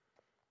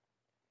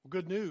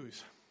Good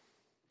news.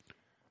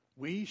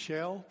 We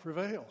shall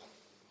prevail.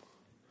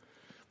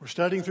 We're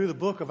studying through the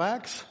book of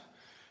Acts,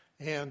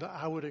 and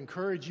I would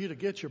encourage you to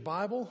get your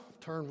Bible.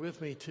 Turn with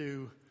me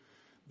to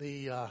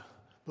the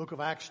book of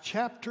Acts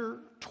chapter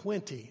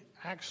 20.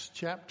 Acts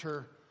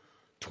chapter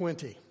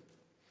 20.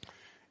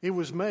 It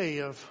was May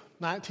of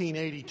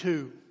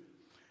 1982,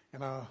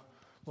 and a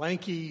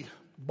lanky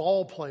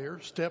ball player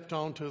stepped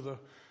onto the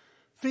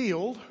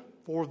field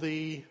for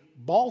the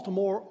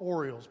Baltimore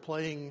Orioles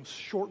playing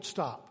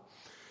shortstop.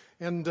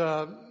 And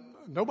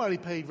nobody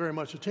paid very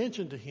much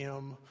attention to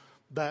him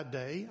that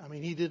day. I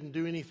mean, he didn't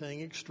do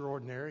anything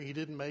extraordinary. He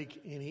didn't make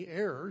any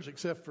errors,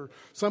 except for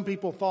some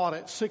people thought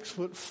at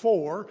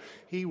 6'4",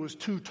 he was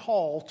too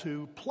tall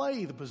to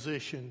play the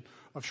position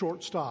of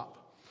shortstop.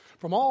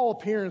 From all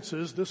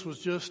appearances, this was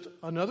just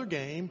another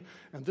game,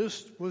 and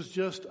this was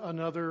just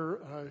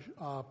another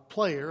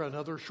player,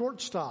 another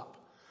shortstop.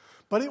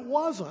 But it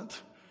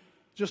wasn't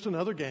just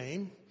another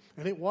game,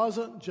 and it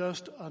wasn't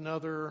just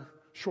another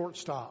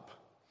shortstop.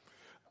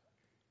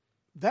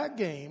 That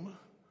game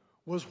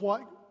was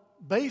what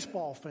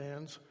baseball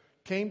fans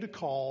came to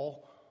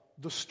call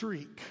the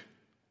streak.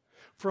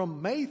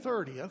 From May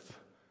 30th,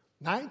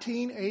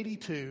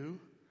 1982,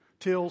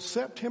 till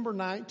September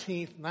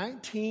 19th,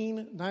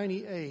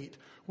 1998,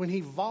 when he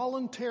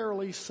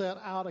voluntarily set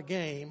out a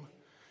game,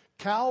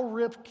 Cal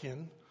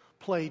Ripken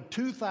played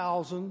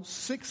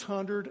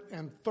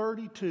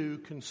 2,632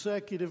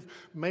 consecutive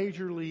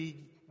major league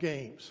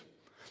games.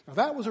 Now,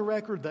 that was a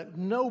record that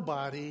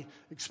nobody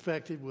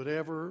expected would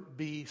ever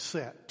be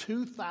set.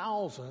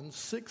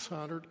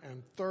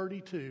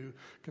 2,632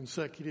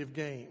 consecutive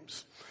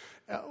games.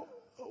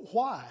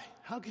 Why?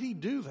 How could he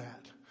do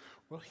that?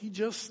 Well, he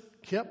just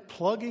kept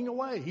plugging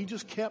away. He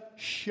just kept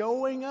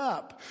showing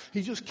up.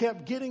 He just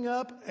kept getting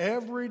up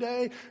every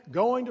day,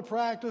 going to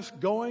practice,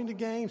 going to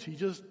games. He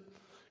just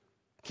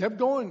kept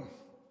going.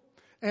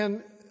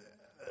 And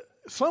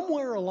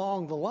somewhere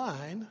along the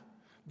line,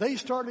 they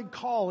started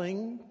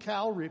calling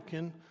Cal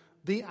Ripken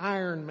the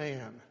Iron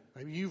Man.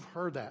 Maybe you've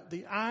heard that,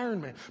 the Iron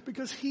Man,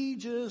 because he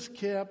just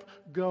kept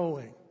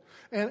going.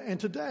 And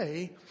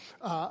today,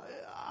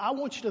 I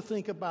want you to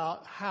think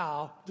about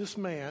how this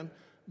man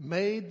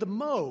made the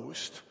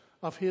most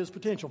of his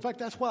potential. In fact,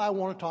 that's what I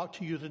want to talk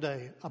to you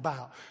today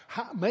about.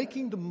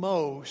 Making the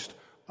most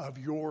of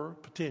your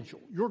potential,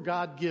 your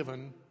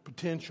God-given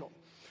potential.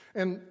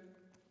 And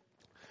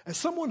as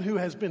someone who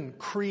has been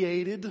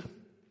created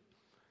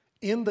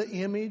in the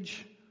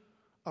image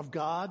of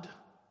God,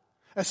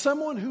 as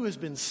someone who has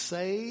been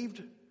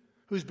saved,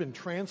 who's been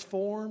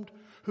transformed,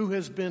 who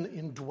has been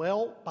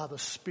indwelt by the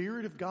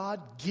Spirit of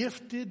God,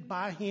 gifted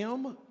by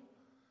Him,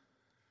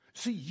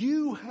 see,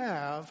 you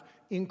have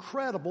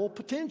incredible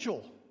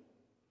potential.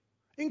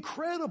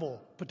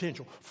 Incredible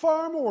potential.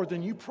 Far more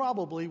than you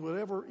probably would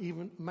ever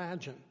even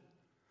imagine.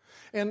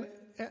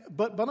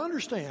 But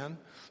understand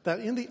that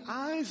in the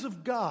eyes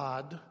of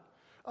God,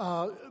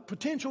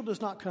 potential does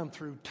not come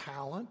through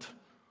talent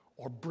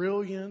or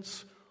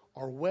brilliance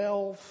or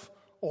wealth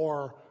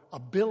or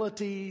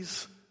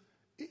abilities.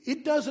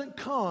 It doesn't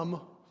come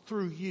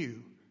through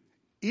you.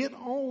 It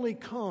only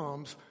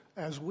comes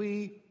as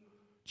we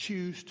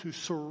choose to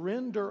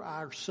surrender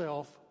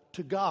ourselves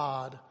to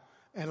God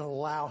and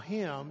allow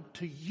Him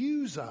to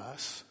use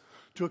us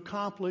to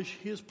accomplish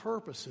His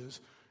purposes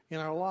in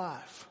our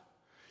life.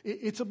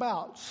 It's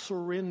about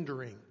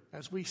surrendering,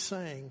 as we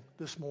sang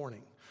this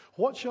morning.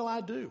 What shall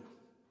I do?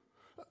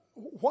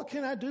 What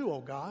can I do,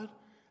 oh God,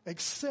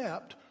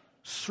 except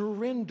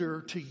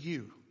surrender to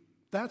you?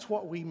 That's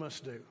what we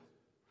must do.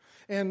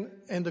 And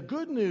the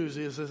good news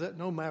is that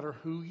no matter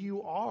who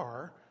you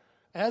are,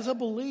 as a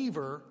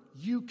believer,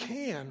 you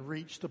can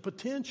reach the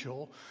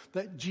potential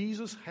that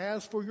Jesus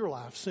has for your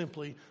life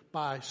simply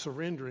by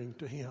surrendering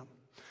to Him.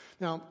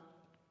 Now,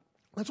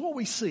 that's what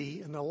we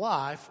see in the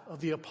life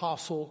of the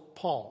Apostle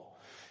Paul.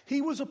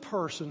 He was a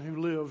person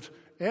who lived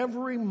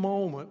every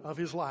moment of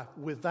his life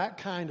with that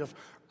kind of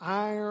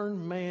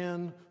Iron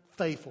Man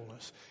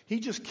faithfulness. He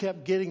just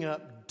kept getting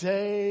up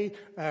day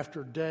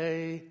after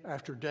day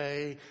after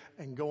day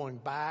and going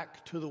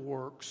back to the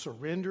work,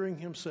 surrendering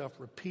himself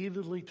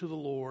repeatedly to the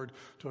Lord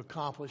to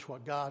accomplish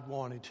what God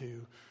wanted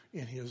to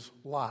in his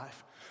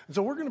life. And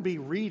so we're going to be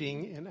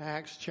reading in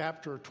Acts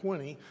chapter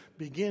 20,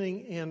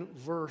 beginning in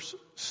verse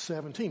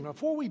 17. Now,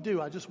 before we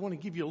do, I just want to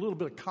give you a little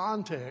bit of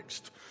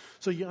context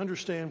so you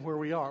understand where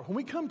we are. When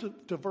we come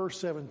to verse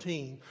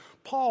 17,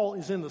 Paul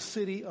is in the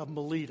city of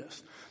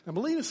Miletus. Now,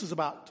 Miletus is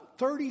about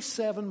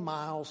 37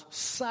 miles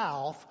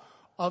south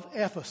of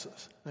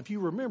Ephesus. Now, if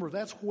you remember,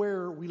 that's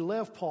where we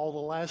left Paul the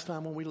last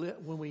time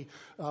when we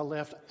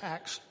left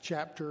Acts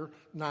chapter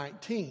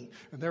 19.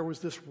 And there was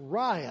this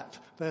riot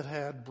that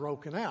had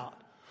broken out.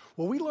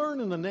 Well, we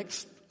learn in the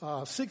next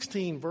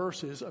 16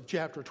 verses of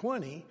chapter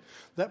 20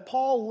 that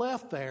Paul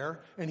left there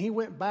and he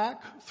went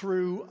back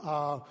through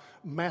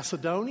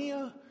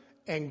Macedonia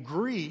and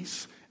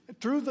Greece,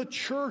 through the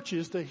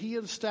churches that he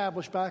had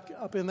established back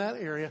up in that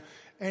area,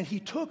 and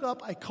he took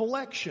up a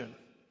collection.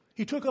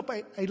 He took up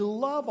a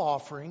love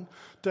offering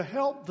to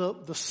help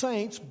the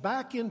saints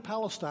back in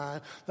Palestine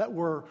that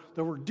were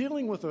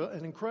dealing with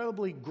an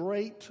incredibly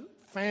great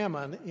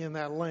famine in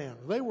that land.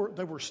 They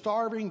were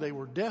starving, they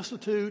were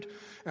destitute,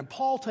 and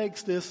Paul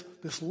takes this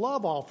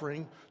love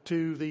offering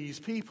to these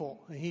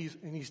people, and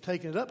he's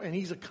taken it up, and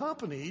he's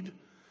accompanied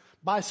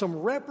by some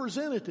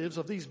representatives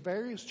of these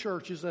various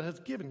churches that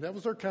have given. That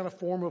was their kind of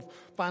form of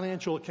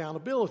financial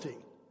accountability.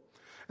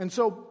 And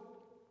so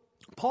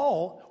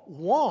Paul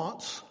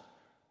wants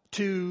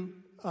to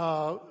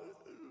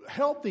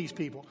help these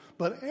people,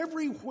 but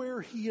everywhere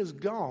he has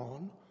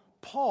gone,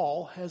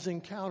 Paul has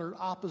encountered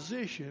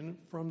opposition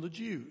from the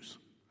Jews.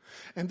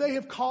 And they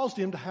have caused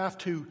him to have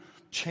to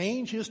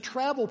change his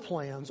travel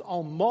plans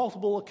on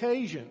multiple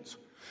occasions.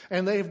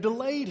 And they have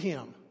delayed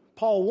him.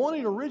 Paul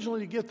wanted originally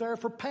to get there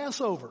for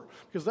Passover,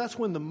 because that's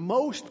when the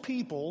most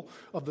people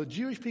of the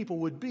Jewish people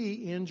would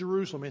be in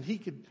Jerusalem. And he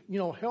could,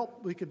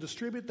 help, we could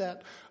distribute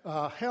that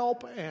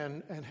help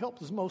and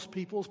help as most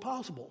people as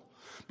possible.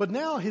 But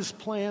now his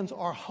plans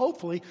are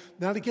hopefully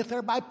now to get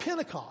there by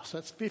Pentecost.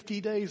 That's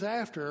 50 days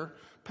after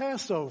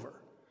Passover.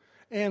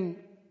 And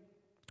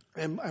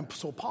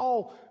so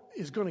Paul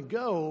is going to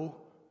go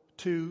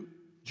to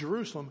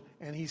Jerusalem,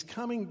 and he's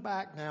coming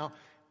back now.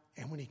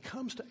 And when he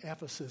comes to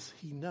Ephesus,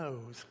 he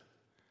knows,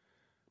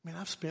 man,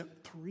 I've spent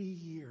 3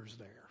 years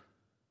there.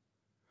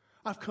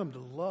 I've come to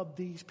love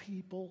these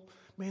people.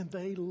 Man,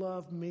 they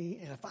love me.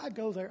 And if I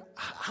go there,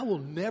 I will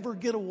never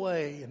get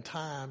away in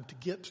time to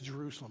get to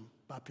Jerusalem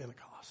by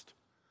Pentecost.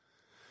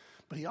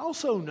 But he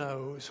also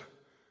knows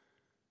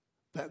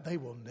that they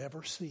will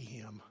never see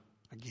him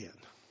again.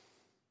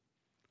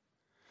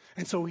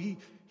 And so he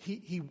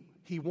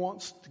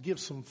wants to give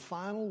some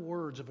final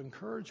words of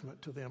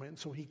encouragement to them. And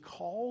so he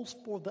calls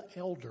for the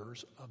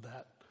elders of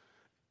that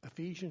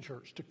Ephesian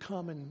church to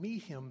come and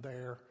meet him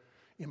there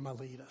in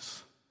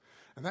Miletus.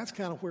 And that's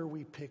kind of where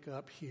we pick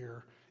up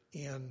here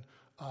in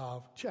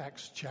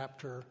Acts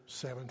chapter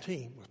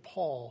 17 with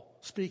Paul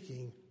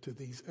speaking to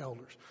these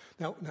elders.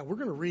 Now we're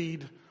going to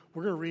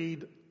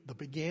read the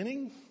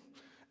beginning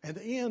and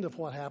the end of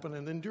what happened,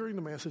 and then during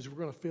the message we're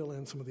going to fill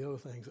in some of the other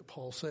things that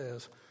Paul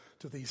says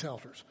to these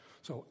elders.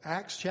 So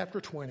Acts chapter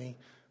 20,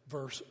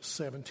 verse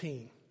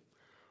 17.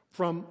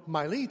 From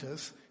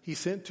Miletus he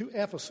sent to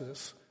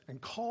Ephesus and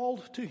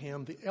called to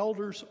him the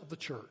elders of the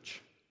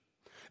church.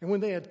 And when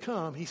they had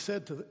come, he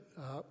said to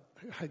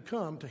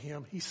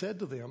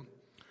them,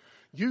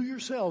 "You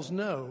yourselves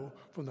know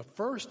from the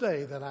first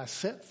day that I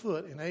set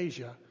foot in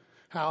Asia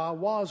how I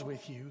was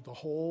with you the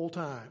whole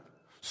time,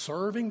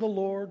 serving the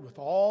Lord with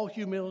all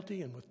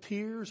humility and with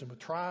tears and with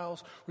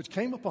trials which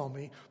came upon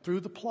me through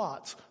the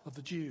plots of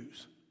the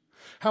Jews.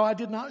 How I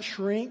did not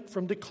shrink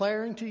from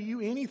declaring to you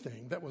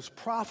anything that was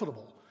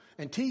profitable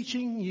and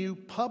teaching you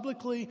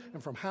publicly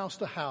and from house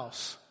to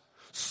house,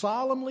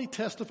 solemnly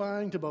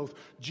testifying to both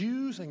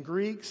Jews and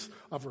Greeks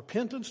of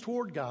repentance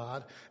toward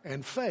God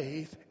and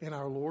faith in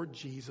our Lord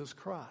Jesus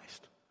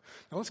Christ."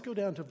 Now let's go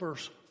down to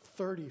verse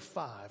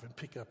 35 and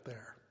pick up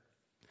there.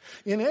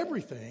 "In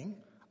everything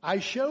I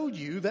showed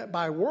you that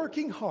by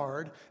working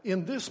hard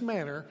in this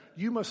manner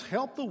you must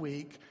help the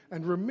weak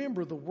and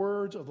remember the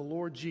words of the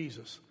Lord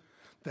Jesus,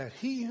 that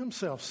he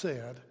himself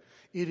said,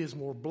 'It is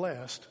more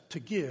blessed to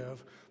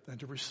give than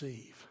to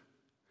receive.'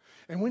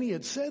 And when he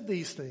had said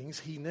these things,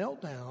 he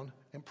knelt down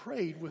and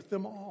prayed with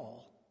them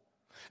all.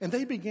 And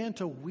they began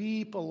to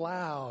weep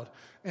aloud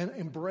and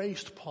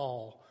embraced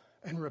Paul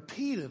and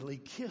repeatedly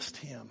kissed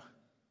him,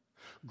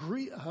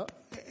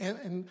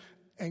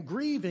 and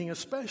grieving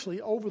especially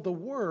over the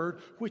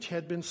word which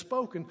had been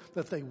spoken,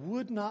 that they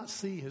would not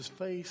see his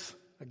face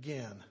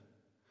again.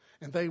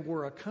 And they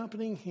were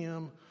accompanying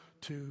him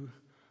to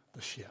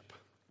the ship."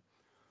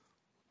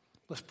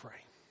 Let's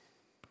pray.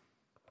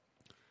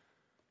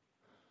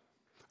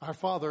 Our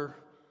Father,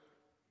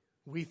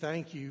 we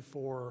thank you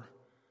for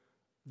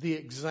the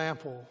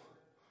example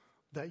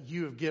that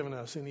you have given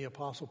us in the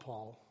Apostle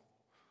Paul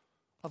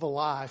of a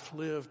life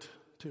lived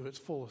to its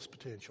fullest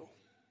potential.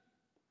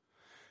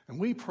 And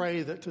we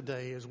pray that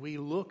today, as we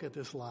look at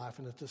this life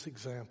and at this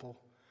example,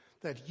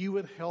 that you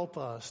would help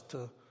us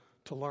to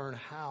learn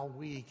how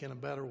we can, in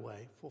a better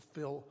way,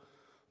 fulfill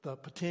the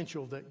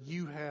potential that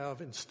you have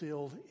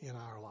instilled in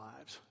our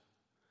lives.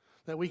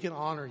 That we can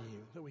honor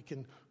you, that we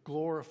can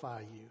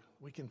glorify you,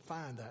 we can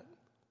find that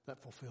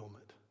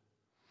fulfillment.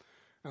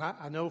 And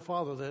I know,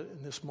 Father, that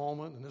in this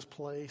moment, in this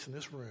place, in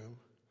this room,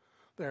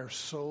 there are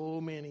so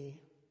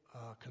many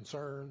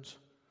concerns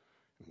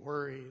and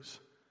worries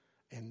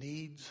and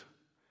needs,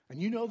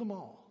 and you know them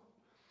all.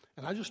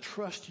 And I just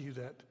trust you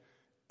that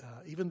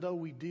even though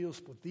we deal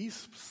with these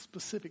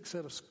specific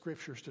set of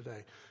scriptures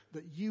today,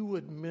 that you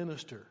would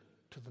minister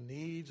to the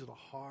needs of the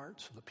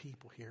hearts of the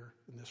people here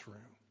in this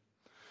room.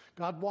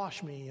 God,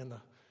 wash me in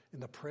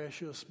the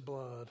precious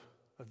blood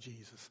of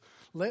Jesus.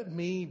 Let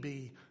me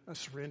be a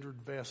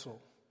surrendered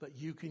vessel that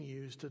you can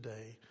use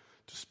today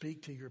to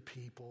speak to your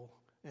people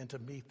and to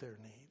meet their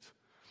needs.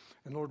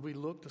 And Lord, we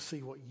look to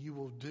see what you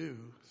will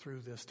do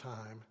through this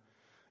time.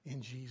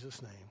 In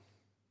Jesus' name,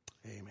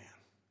 amen.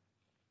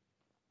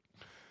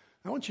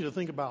 I want you to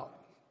think about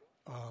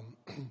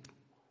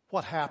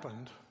what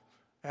happened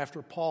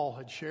after Paul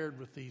had shared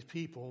with these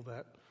people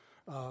that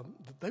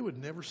they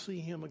would never see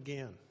him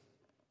again.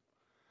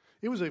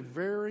 It was a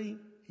very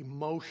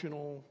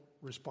emotional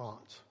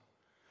response.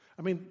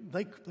 I mean,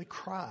 they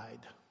cried.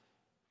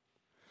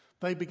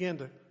 They began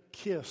to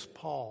kiss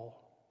Paul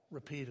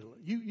repeatedly.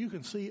 You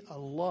can see a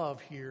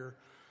love here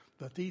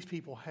that these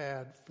people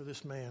had for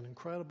this man,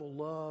 incredible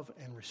love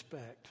and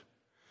respect.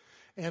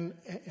 And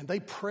they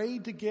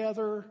prayed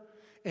together.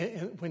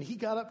 And when he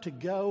got up to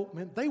go,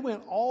 man, they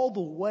went all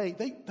the way.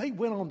 They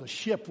went on the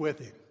ship with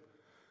him.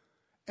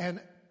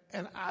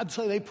 And I'd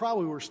say they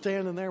probably were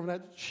standing there when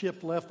that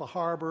ship left the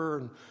harbor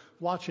and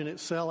watching it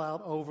sail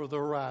out over the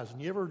horizon.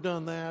 You ever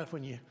done that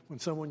when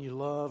someone you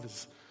love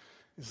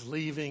is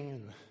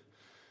leaving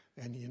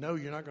and you know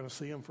you're not going to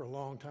see them for a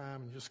long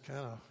time, and just kind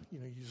of,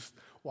 you just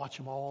watch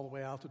them all the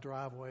way out the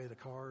driveway, the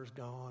car is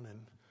gone,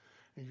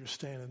 and you're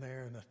standing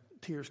there and the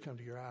tears come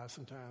to your eyes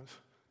sometimes.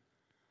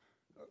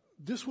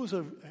 This was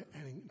an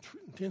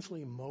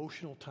intensely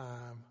emotional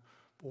time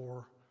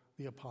for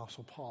the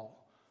Apostle Paul.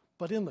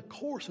 But in the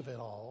course of it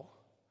all,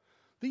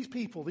 these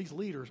people, these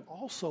leaders,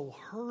 also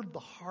heard the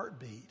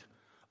heartbeat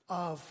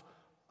of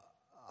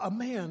a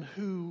man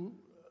who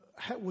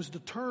was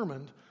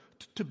determined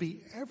to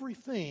be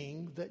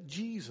everything that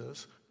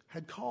Jesus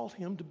had called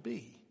him to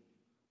be.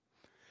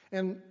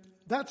 And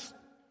that's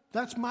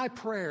my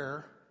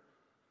prayer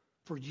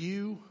for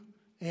you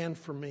and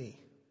for me.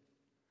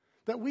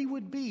 That we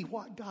would be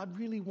what God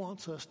really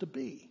wants us to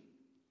be.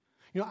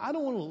 I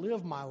don't want to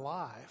live my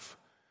life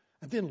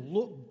and then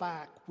look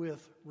back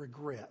with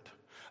regret.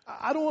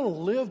 I don't want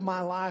to live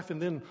my life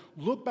and then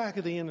look back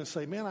at the end and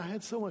say, man, I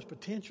had so much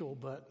potential,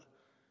 but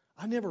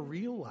I never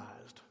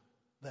realized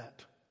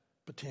that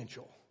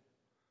potential.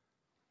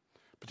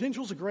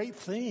 Potential is a great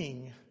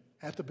thing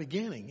at the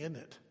beginning, isn't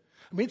it?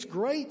 I mean, it's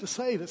great to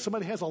say that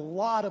somebody has a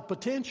lot of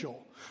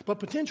potential, but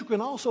potential can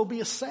also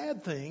be a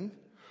sad thing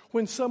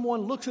when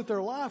someone looks at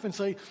their life and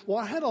say, well,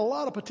 I had a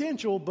lot of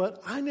potential,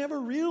 but I never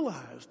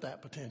realized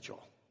that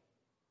potential.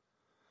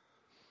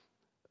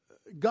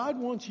 God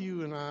wants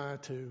you and I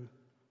to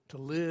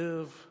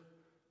live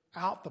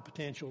out the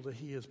potential that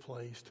he has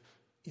placed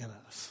in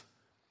us.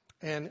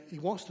 And he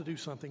wants to do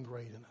something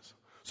great in us.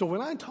 So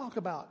when I talk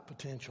about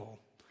potential,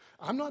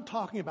 I'm not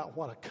talking about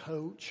what a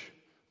coach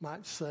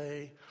might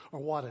say or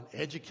what an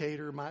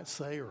educator might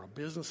say or a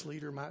business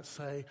leader might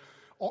say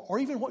or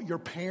even what your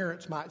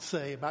parents might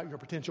say about your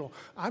potential.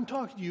 I'm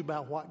talking to you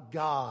about what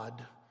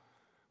God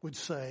would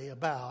say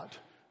about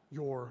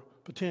your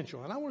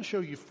potential. And I want to show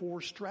you 4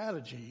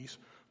 strategies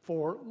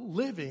for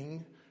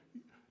living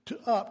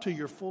up to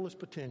your fullest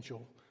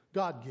potential,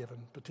 God-given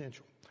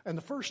potential. And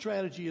the first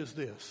strategy is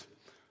this: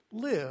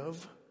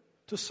 live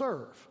to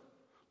serve.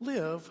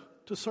 Live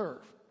to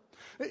serve.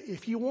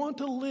 If you want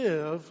to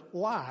live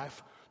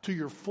life to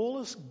your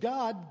fullest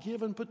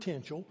God-given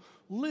potential,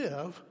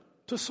 live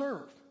to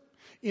serve.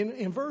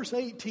 In verse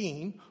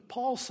 18,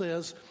 Paul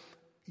says,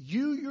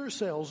 you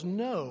yourselves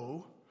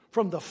know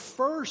from the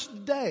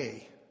first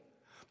day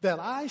that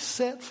I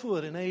set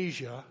foot in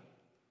Asia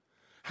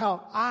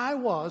how I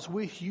was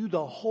with you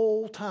the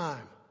whole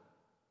time.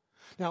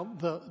 Now,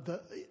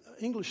 the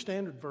English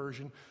Standard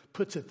Version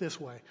puts it this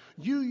way: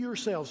 you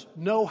yourselves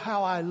know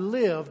how I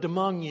lived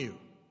among you.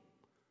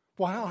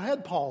 Well, how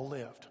had Paul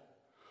lived?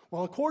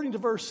 Well, according to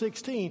verse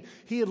 16,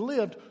 he had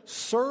lived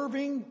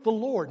serving the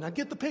Lord. Now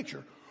get the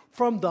picture.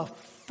 From the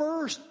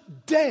first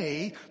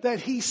day that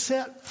he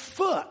set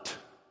foot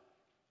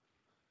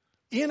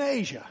in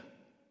Asia,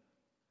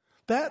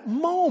 that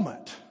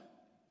moment,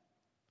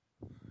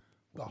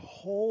 the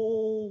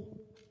whole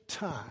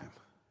time,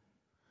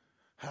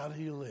 how did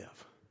he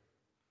live?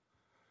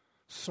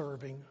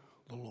 Serving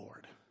the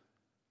Lord.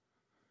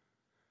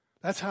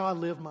 That's how I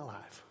lived my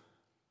life.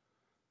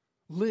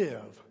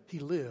 He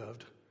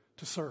lived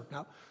to serve.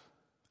 Now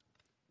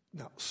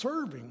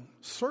serving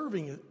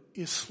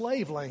is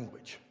slave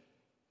language.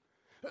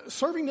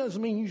 Serving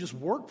doesn't mean you just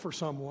work for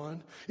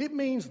someone. It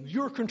means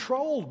you're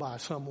controlled by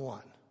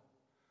someone.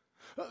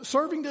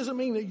 Serving doesn't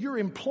mean that you're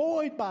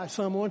employed by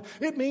someone.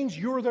 It means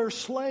you're their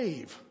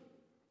slave.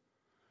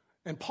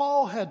 And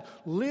Paul had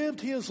lived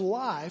his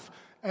life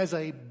as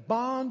a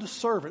bond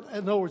servant. In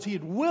other words, he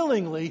had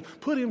willingly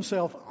put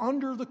himself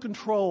under the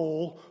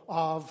control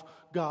of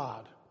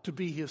God to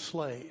be his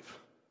slave.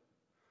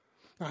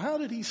 Now, how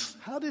did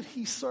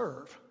he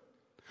serve?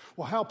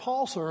 Well, how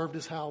Paul served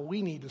is how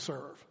we need to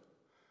serve.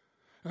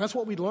 And that's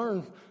what we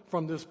learn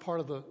from this part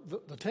of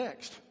the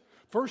text.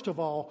 First of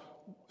all,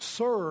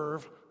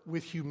 serve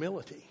with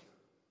humility.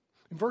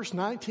 In verse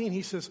 19,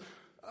 he says,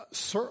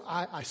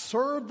 I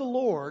serve the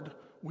Lord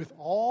with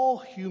all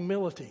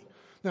humility.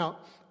 Now,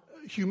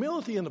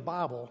 humility in the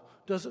Bible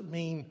doesn't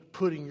mean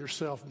putting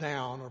yourself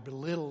down or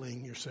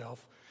belittling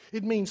yourself.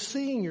 It means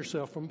seeing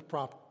yourself from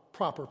a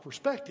proper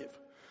perspective.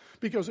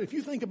 Because if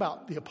you think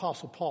about the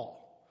Apostle Paul,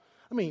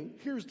 I mean,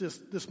 here's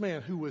this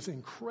man who was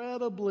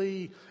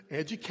incredibly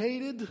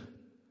educated,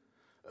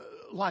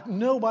 like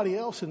nobody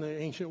else in the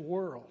ancient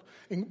world.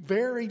 and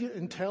very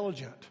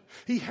intelligent.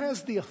 He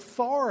has the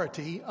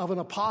authority of an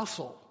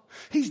apostle.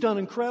 He's done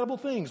incredible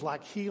things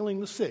like healing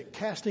the sick,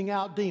 casting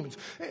out demons.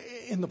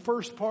 In the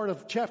first part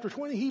of chapter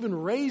 20, he even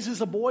raises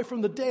a boy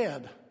from the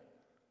dead.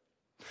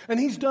 And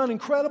he's done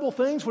incredible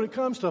things when it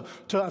comes to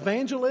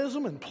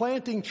evangelism and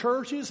planting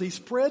churches. He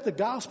spread the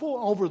gospel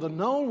over the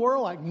known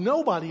world like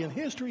nobody in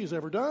history has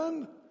ever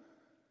done.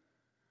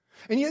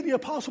 And yet the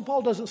Apostle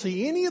Paul doesn't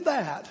see any of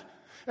that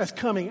as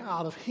coming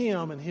out of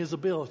him and his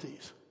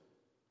abilities.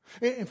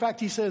 In fact,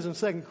 he says in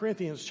 2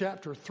 Corinthians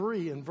chapter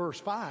 3 and verse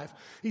 5,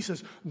 he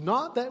says,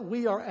 not that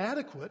we are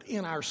adequate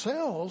in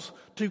ourselves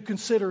to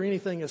consider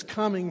anything as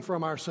coming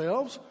from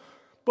ourselves,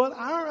 but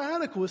our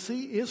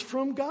adequacy is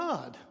from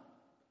God.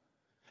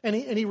 And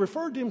he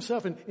referred to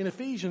himself in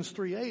Ephesians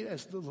 3:8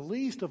 as the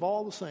least of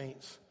all the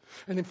saints.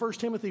 And in 1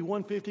 Timothy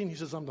 1:15, he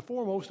says, I'm the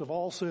foremost of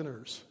all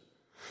sinners.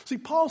 See,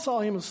 Paul saw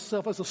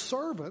himself as a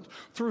servant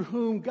through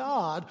whom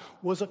God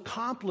was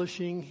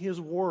accomplishing his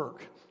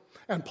work.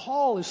 And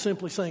Paul is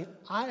simply saying,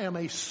 I am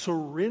a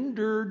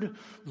surrendered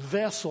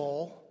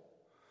vessel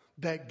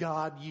that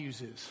God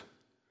uses.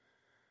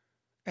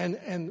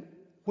 And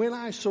when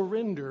I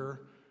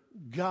surrender,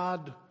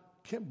 God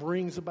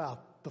brings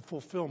about the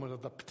fulfillment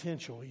of the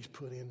potential he's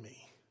put in me.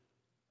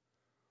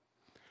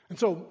 And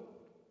so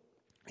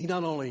he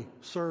not only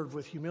served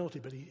with humility,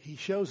 but he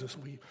shows us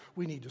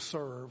we need to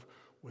serve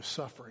with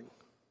suffering.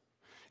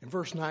 In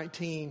verse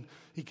 19,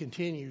 he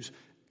continues,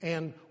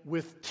 and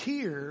with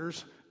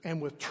tears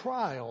and with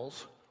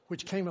trials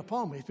which came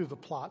upon me through the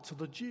plots of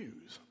the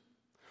Jews.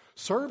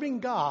 Serving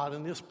God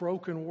in this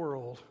broken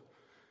world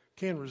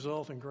can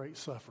result in great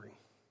suffering.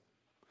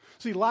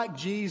 See, like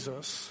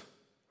Jesus,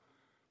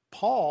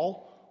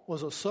 Paul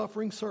was a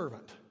suffering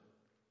servant.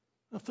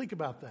 Now think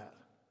about that.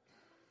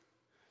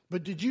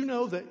 But did you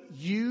know that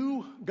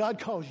God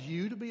calls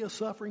you to be a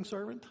suffering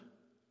servant?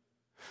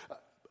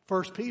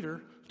 1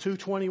 Peter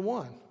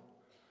 2:21.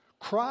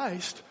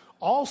 Christ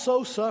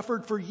also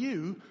suffered for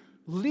you,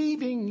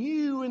 leaving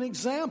you an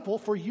example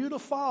for you to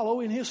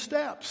follow in his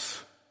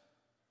steps.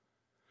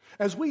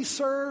 As we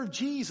serve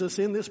Jesus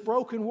in this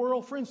broken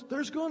world, friends,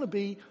 there's going to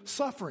be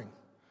suffering.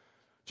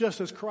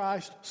 Just as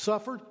Christ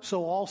suffered,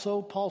 so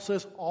also, Paul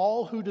says,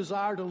 all who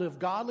desire to live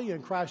godly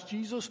in Christ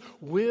Jesus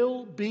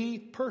will be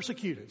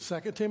persecuted.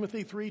 2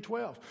 Timothy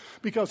 3:12.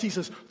 Because he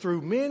says,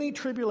 through many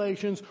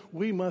tribulations,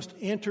 we must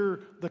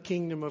enter the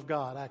kingdom of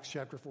God. Acts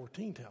chapter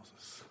 14 tells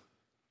us.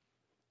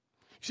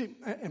 You see,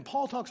 and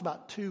Paul talks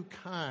about two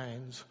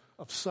kinds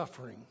of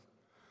suffering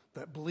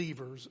that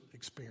believers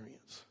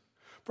experience.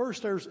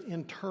 First, there's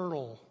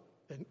internal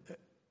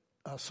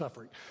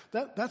suffering.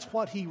 That's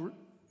what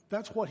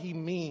he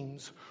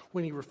means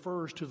when he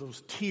refers to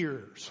those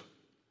tears.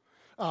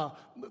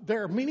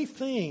 There are many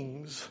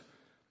things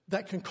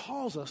that can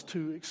cause us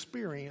to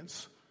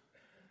experience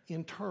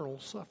internal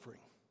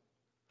suffering.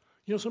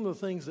 You know, some of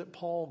the things that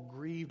Paul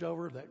grieved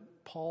over, that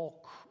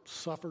Paul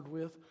suffered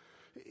with,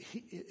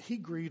 he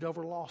grieved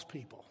over lost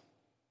people.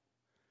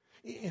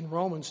 In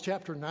Romans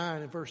chapter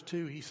 9 and verse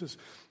 2, he says,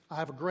 I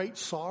have a great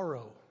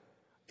sorrow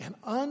and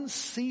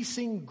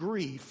unceasing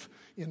grief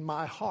in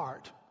my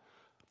heart.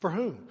 For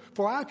whom?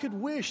 For I could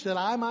wish that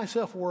I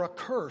myself were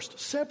accursed,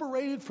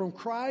 separated from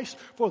Christ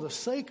for the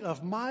sake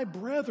of my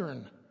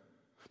brethren,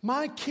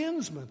 my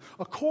kinsmen,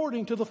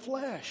 according to the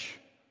flesh.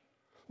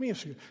 Let me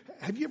ask you,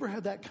 have you ever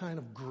had that kind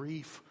of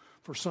grief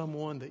for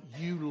someone that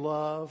you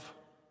love,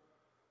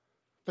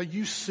 that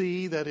you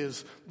see that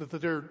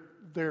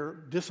they're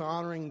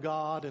dishonoring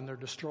God and they're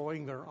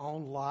destroying their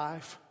own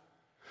life?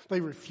 They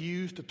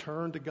refuse to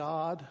turn to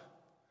God,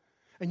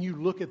 and you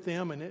look at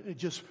them and it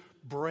just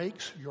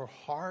breaks your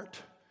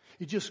heart.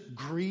 It just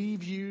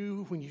grieves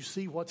you when you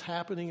see what's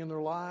happening in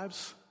their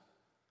lives.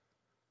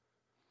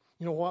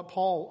 You know what?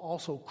 Paul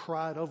also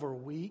cried over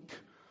weak,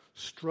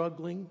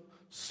 struggling,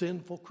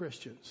 sinful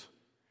Christians.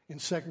 In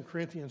 2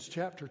 Corinthians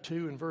chapter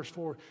 2 and verse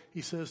 4,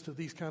 he says to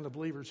these kind of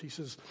believers, he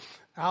says,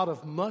 out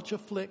of much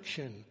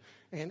affliction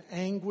and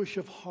anguish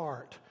of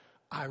heart,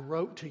 I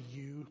wrote to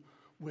you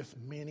with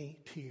many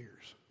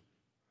tears.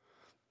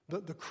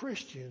 The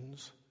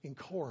Christians in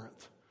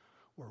Corinth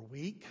were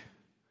weak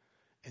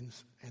and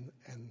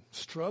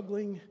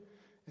struggling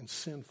and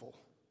sinful.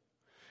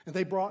 And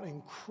they brought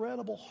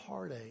incredible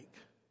heartache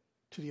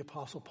to the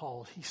Apostle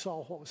Paul. He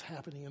saw what was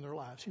happening in their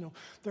lives. You know,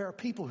 there are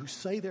people who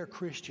say they're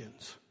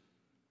Christians,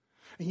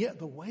 and yet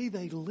the way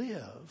they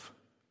live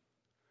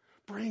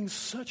brings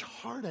such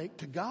heartache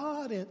to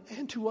God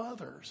and to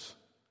others.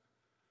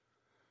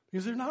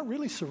 Because they're not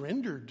really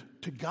surrendered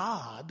to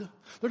God.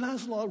 They're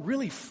not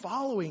really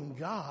following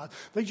God.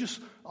 They've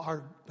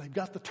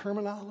got the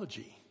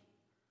terminology.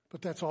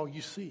 But that's all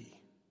you see.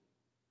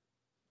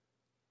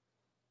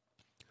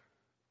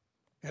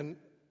 And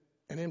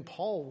then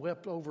Paul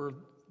wept over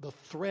the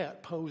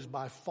threat posed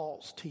by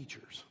false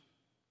teachers.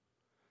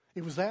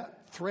 It was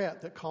that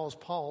threat that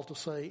caused Paul to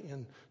say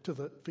to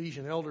the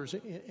Ephesian elders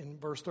in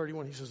verse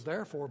 31, he says,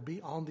 therefore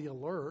be on the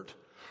alert,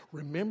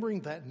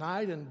 remembering that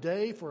night and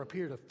day for a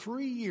period of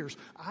 3 years,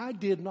 I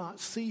did not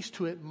cease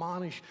to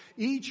admonish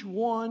each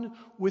one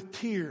with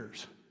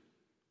tears.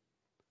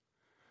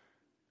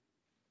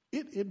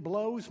 It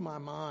blows my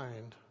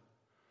mind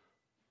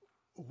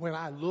when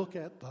I look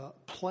at the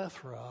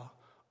plethora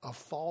of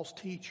false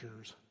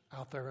teachers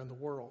out there in the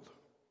world.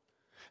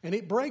 And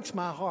it breaks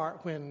my heart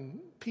when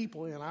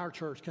people in our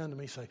church come to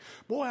me and say,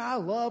 boy, I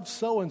love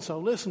so-and-so.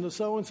 Listen to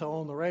so-and-so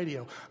on the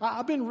radio.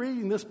 I've been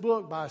reading this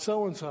book by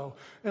so-and-so.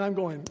 And I'm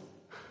going,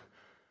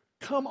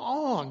 come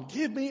on,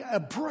 give me a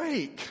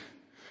break.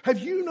 Have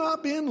you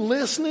not been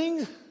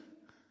listening?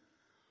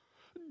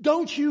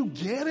 Don't you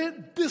get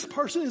it? This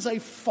person is a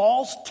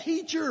false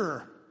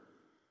teacher.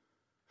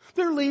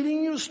 They're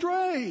leading you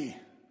astray.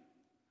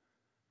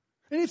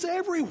 And it's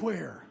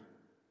everywhere.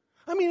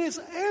 I mean, it's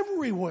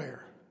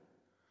everywhere.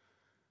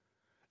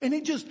 And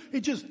it just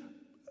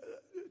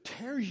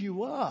tears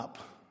you up.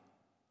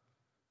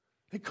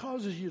 It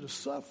causes you to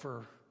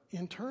suffer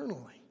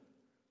internally.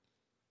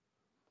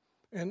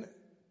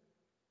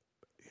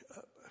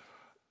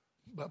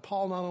 But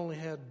Paul not only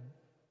had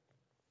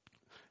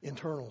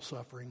internal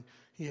suffering,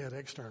 he had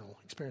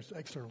experienced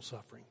external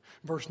suffering.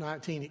 Verse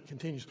 19, it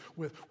continues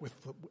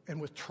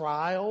with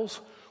trials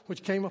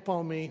which came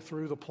upon me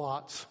through the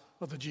plots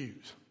of the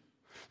Jews.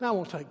 Now, I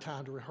won't take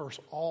time to rehearse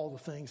all the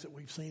things that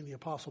we've seen the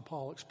Apostle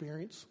Paul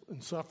experience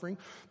in suffering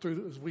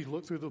as we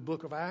look through the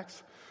book of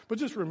Acts. But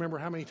just remember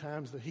how many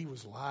times that he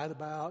was lied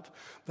about,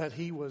 that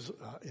he was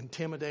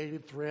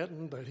intimidated,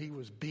 threatened, that he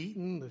was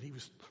beaten, that he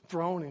was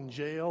thrown in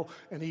jail,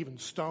 and even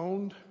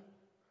stoned.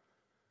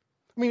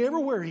 I mean,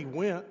 everywhere he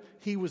went,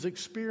 he was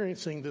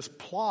experiencing this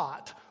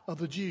plot of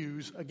the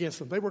Jews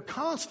against him. They were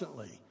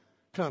constantly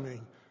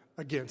coming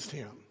against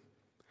him.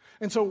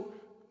 And so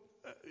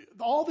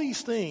all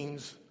these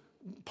things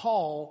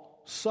Paul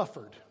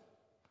suffered.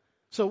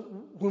 So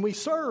when we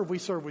serve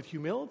with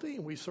humility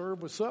and we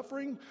serve with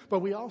suffering, but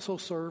we also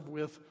serve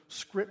with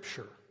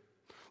Scripture.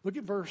 Look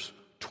at verse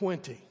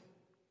 20.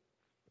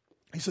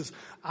 He says,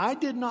 I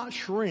did not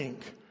shrink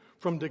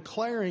from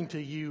declaring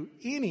to you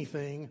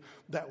anything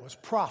that was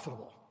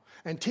profitable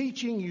and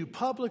teaching you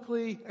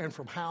publicly and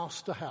from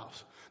house to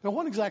house. Now,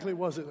 what exactly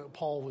was it that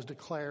Paul was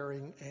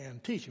declaring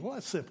and teaching? Well,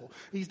 that's simple.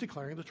 He's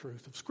declaring the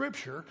truth of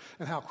Scripture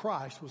and how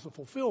Christ was the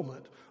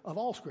fulfillment of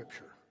all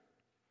Scripture.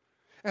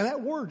 And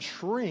that word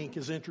shrink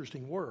is an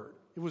interesting word.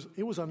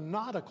 It was a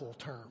nautical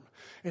term,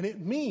 and it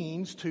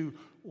means to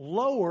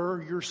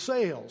lower your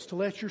sails, to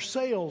let your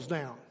sails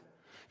down.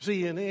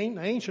 See, in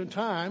ancient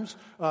times,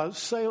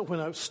 when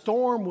a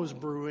storm was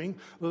brewing,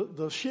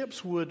 the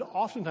ships would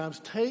oftentimes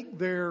take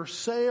their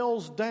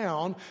sails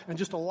down and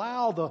just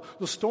allow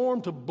the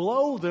storm to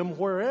blow them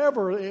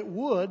wherever it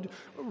would,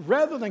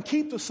 rather than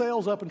keep the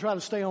sails up and try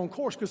to stay on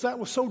course, because that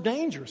was so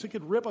dangerous. It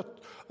could rip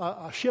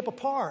a ship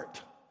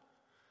apart.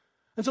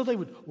 And so they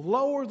would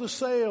lower the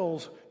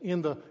sails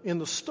in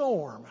the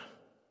storm.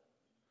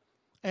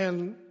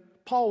 And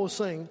Paul was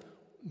saying,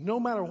 no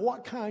matter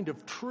what kind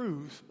of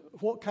truth,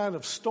 what kind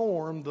of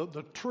storm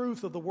the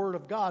truth of the Word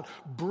of God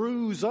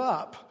brews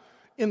up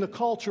in the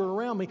culture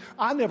around me,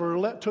 I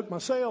never took my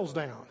sails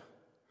down.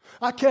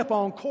 I kept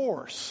on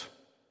course.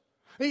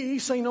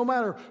 He's saying no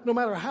matter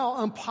how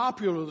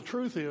unpopular the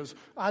truth is,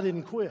 I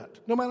didn't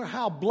quit. No matter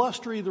how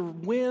blustery the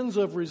winds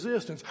of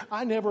resistance,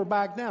 I never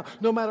backed down.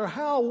 No matter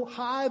how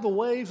high the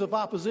waves of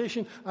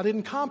opposition, I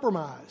didn't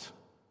compromise.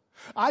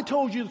 I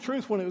told you the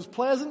truth when it was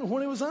pleasant and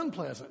when it was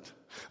unpleasant.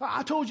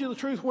 I told you the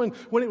truth when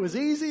it was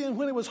easy and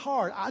when it was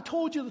hard. I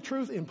told you the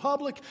truth in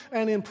public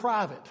and in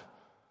private.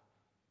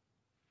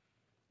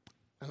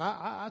 And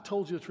I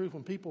told you the truth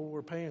when people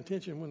were paying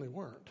attention and when they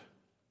weren't.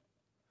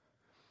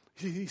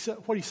 He said,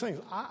 what he's saying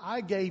is,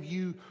 I gave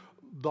you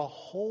the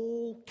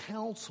whole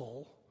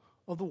counsel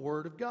of the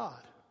Word of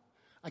God.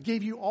 I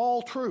gave you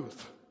all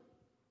truth.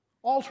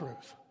 All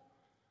truth.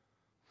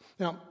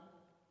 Now,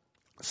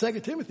 2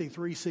 Timothy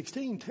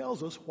 3:16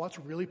 tells us what's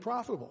really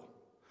profitable.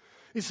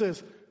 He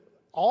says,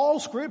 all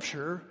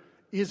Scripture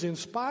is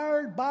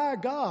inspired by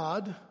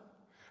God,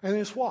 and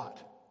it's what?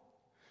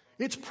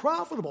 It's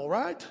profitable,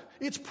 right?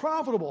 It's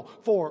profitable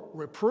for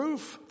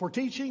reproof, for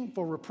teaching,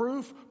 for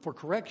reproof, for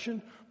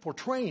correction, for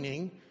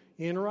training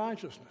in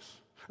righteousness.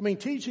 I mean,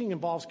 teaching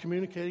involves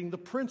communicating the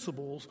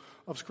principles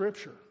of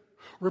Scripture.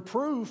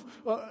 Reproof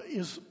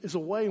is a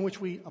way in which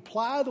we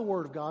apply the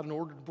Word of God in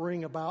order to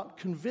bring about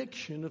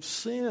conviction of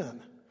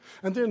sin.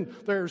 And then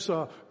there's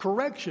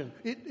correction.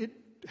 It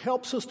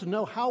helps us to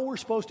know how we're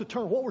supposed to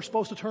turn, what we're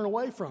supposed to turn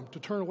away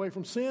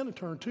from sin and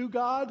turn to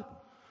God.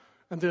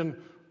 And then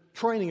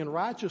training in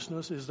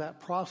righteousness is that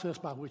process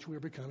by which we're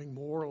becoming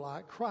more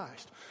like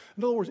Christ.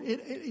 In other words,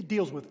 it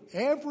deals with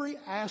every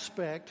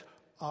aspect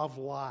of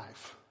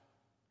life.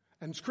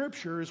 And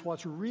Scripture is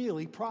what's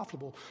really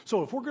profitable.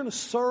 So if we're going to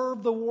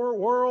serve the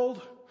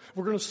world, if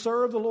we're going to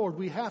serve the Lord,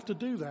 we have to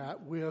do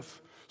that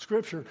with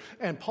Scripture.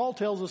 And Paul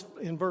tells us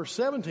in verse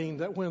 17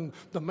 that when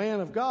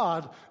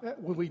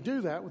we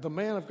do that, the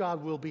man of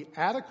God will be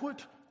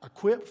adequate,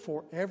 equipped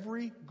for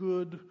every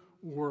good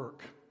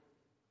work.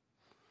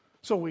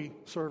 So we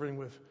serving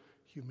with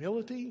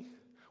humility,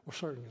 we're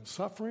serving in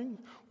suffering,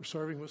 we're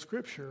serving with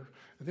Scripture,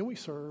 and then we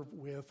serve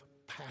with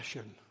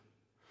passion.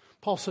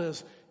 Paul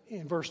says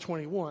in verse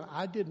 21,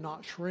 I did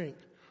not shrink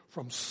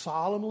from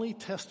solemnly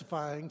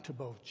testifying to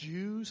both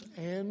Jews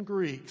and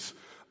Greeks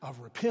of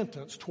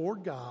repentance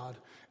toward God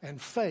and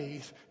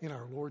faith in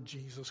our Lord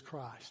Jesus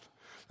Christ.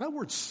 That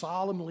word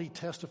solemnly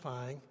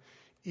testifying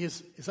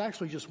is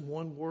actually just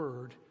one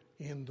word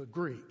in the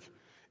Greek.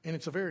 And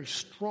it's a very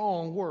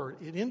strong word.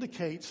 It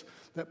indicates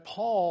that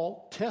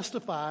Paul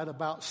testified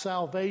about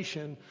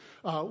salvation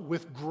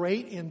with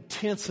great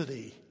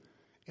intensity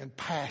and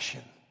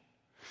passion.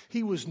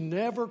 He was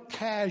never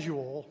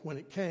casual when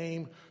it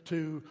came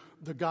to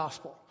the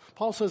gospel.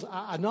 Paul says,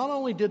 I not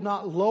only did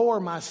not lower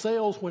my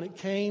sails when it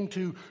came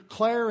to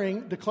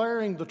declaring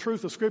the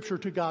truth of Scripture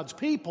to God's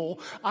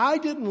people, I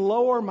didn't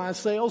lower my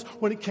sails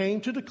when it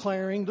came to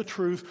declaring the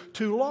truth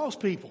to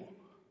lost people.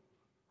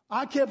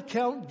 I kept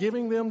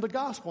giving them the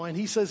gospel. And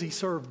he says he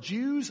served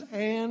Jews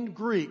and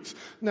Greeks.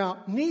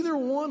 Now, neither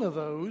one of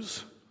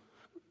those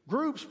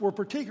groups were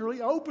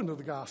particularly open to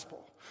the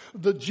gospel.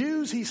 The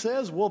Jews, he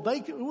says, it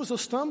was a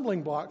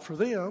stumbling block for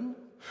them.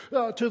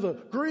 To the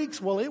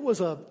Greeks, it was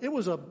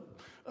a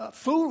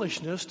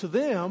foolishness to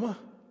them.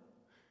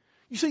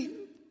 You see,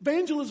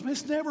 evangelism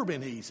has never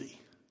been easy.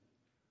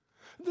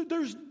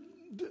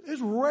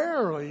 As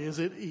rarely is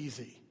it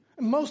easy.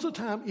 And most of the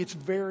time, it's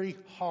very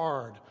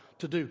hard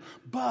to do.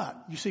 But,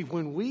 you see,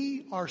 when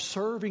we are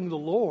serving the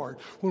Lord,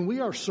 when we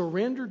are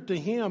surrendered to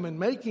Him and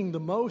making the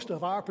most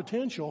of our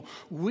potential,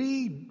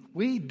 we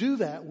do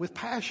that with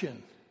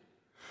passion.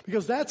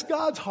 Because that's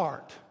God's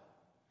heart.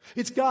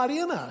 It's God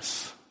in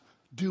us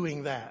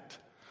doing that.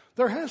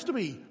 There has to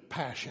be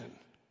passion.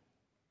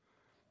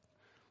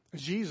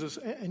 Jesus,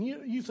 and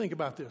you think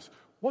about this.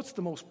 What's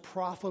the most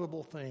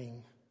profitable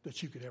thing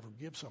that you could ever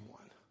give someone?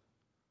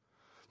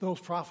 The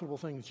most profitable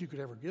thing that you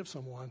could ever give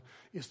someone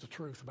is the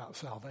truth about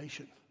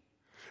salvation.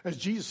 As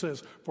Jesus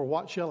says, for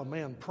what shall a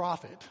man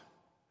profit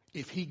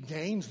if he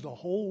gains the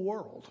whole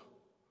world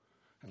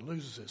and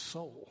loses his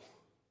soul?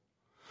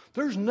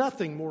 There's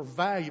nothing more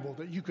valuable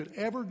that you could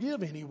ever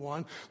give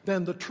anyone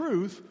than the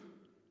truth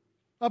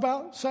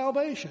about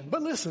salvation.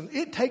 But listen,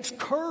 it takes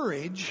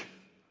courage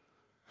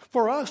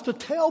for us to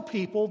tell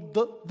people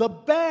the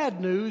bad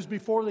news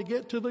before they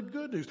get to the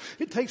good news.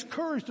 It takes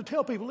courage to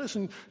tell people,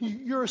 listen,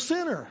 you're a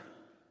sinner.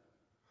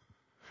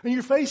 And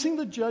you're facing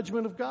the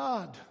judgment of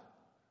God.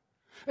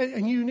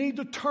 And you need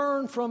to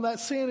turn from that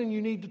sin and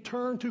you need to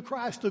turn to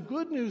Christ. The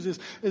good news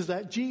is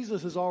that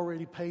Jesus has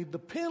already paid the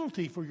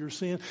penalty for your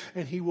sin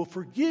and He will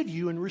forgive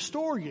you and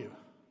restore you.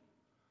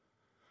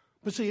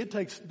 But see,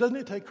 doesn't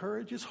it take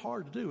courage? It's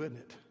hard to do, isn't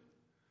it?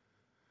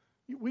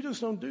 We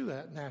just don't do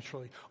that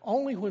naturally.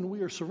 Only when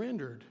we are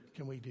surrendered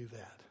can we do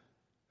that.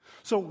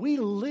 So we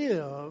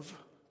live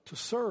to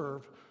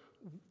serve,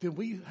 then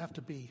we have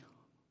to be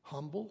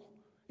humble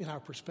in our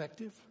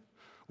perspective.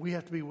 We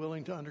have to be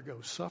willing to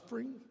undergo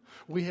suffering.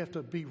 We have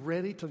to be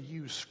ready to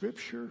use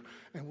Scripture.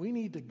 And we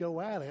need to go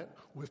at it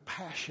with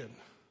passion.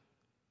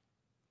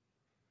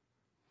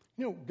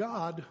 You know,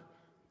 God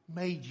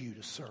made you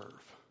to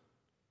serve.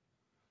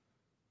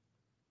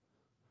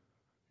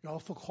 Y'all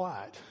feel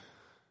quiet.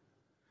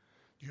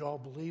 Do you all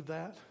believe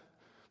that?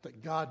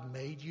 That God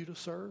made you to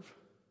serve?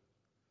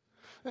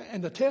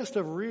 And the test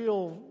of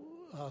real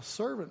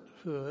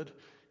servanthood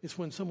is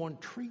when someone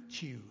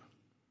treats you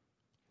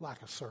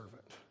like a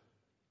servant.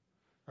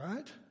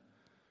 Right?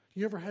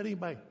 You ever had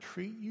anybody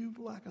treat you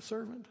like a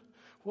servant?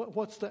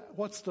 What's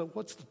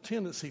the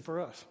tendency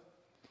for us?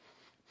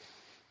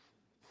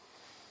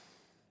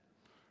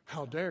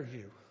 How dare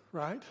you,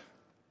 right?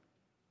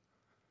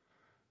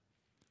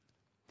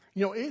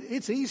 You know,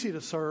 it's easy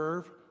to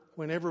serve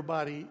when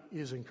everybody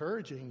is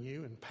encouraging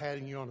you and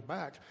patting you on the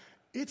back.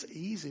 It's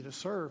easy to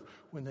serve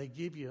when they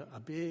give you a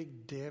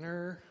big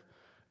dinner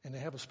and they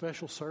have a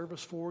special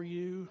service for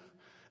you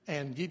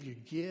and give you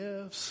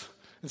gifts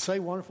and say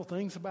wonderful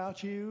things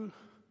about you.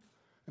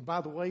 And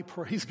by the way,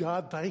 praise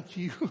God, thank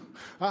you.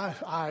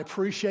 I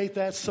appreciate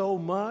that so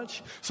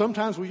much.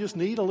 Sometimes we just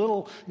need a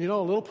little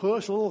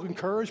push, a little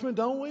encouragement,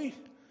 don't we?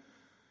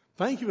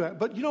 Thank you for that.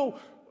 But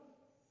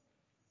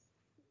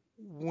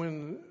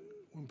when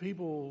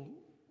people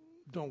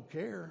don't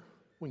care,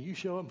 when you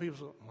show up and people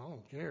say, I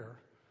don't care,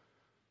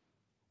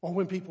 or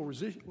when people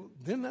resist, well,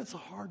 then that's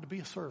hard to be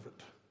a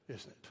servant,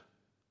 isn't it?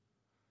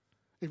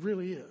 It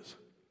really is.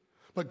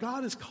 But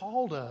God has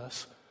called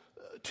us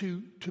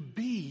to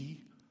be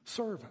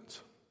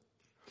servants.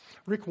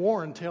 Rick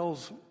Warren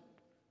tells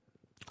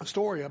a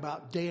story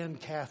about Dan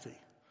Cathy,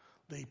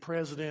 the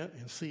president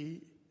and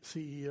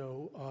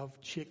CEO of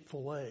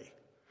Chick-fil-A.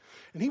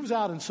 And he was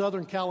out in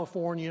Southern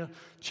California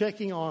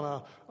checking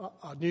on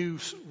a new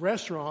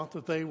restaurant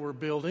that they were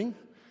building.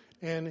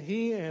 And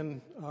he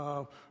and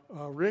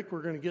Rick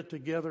were going to get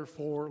together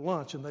for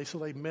lunch. And so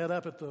they met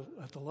up at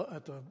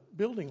the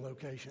building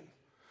location.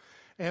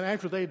 And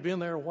after they'd been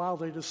there a while,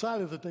 they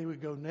decided that they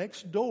would go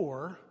next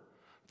door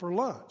for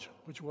lunch,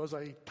 which was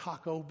a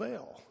Taco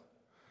Bell.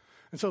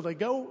 And so they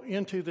go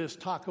into this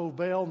Taco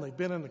Bell, and they've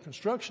been in the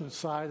construction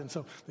site, and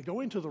so they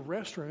go into the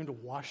restroom to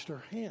wash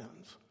their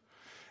hands.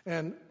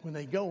 And when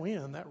they go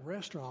in, that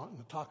restaurant and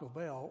the Taco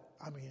Bell,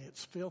 I mean,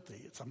 it's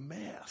filthy. It's a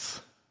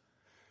mess.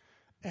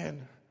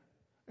 And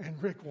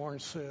And Rick Warren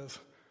says,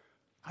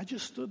 I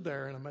just stood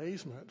there in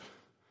amazement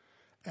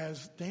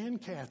as Dan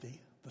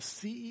Cathy, the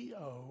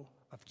CEO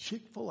of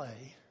Chick-fil-A,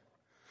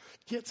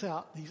 gets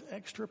out these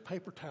extra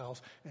paper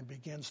towels and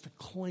begins to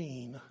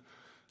clean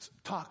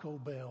Taco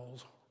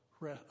Bell's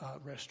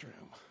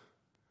restroom.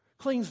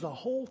 Cleans the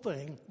whole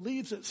thing,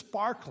 leaves it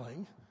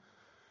sparkling.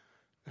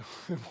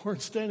 And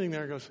Warren's standing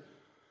there and goes,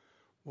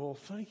 well,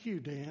 thank you,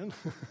 Dan.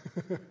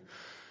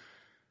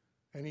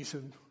 And he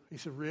said,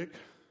 Rick,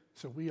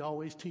 so we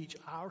always teach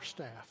our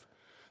staff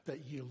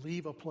that you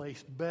leave a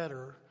place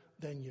better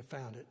than you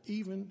found it,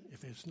 even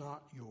if it's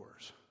not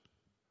yours.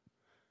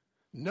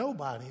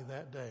 Nobody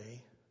that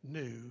day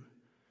knew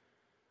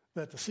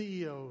that the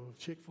CEO of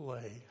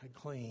Chick-fil-A had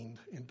cleaned,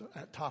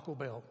 at Taco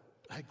Bell,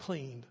 had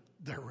cleaned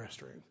their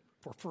restroom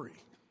for free.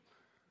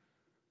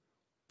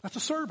 That's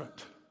a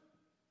servant.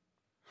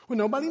 When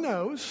nobody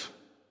knows,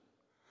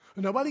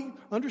 when nobody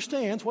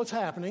understands what's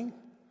happening,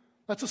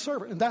 that's a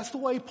servant. And that's the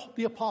way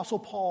the Apostle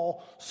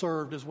Paul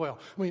served as well.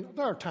 I mean,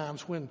 there are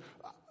times when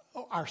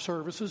our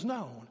service is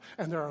known,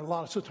 and there are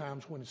lots of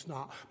times when it's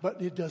not.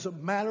 But it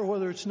doesn't matter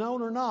whether it's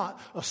known or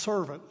not, a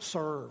servant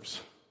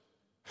serves.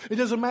 It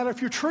doesn't matter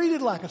if you're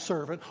treated like a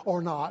servant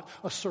or not,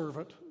 a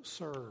servant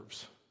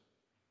serves.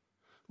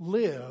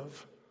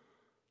 Live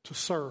to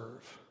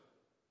serve.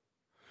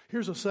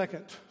 Here's a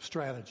second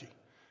strategy.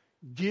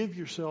 Give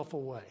yourself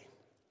away.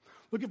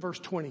 Look at verse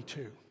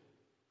 22.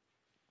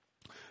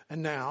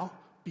 And now,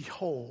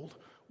 behold,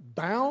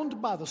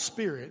 bound by the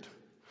Spirit,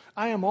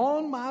 I am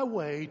on my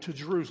way to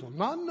Jerusalem,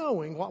 not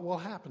knowing what will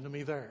happen to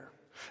me there,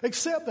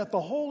 except that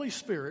the Holy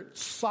Spirit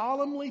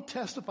solemnly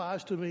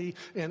testifies to me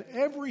in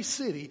every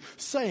city,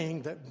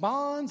 saying that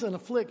bonds and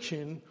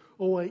affliction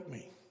await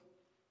me.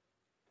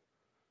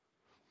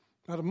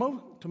 Now,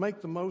 to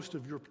make the most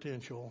of your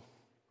potential,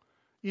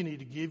 you need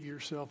to give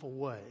yourself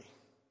away.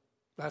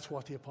 That's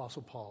what the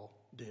Apostle Paul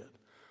did.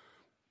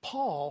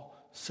 Paul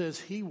says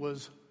he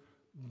was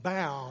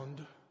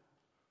bound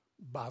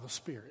by the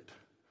Spirit.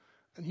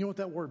 And you know what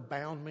that word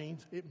bound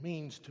means? It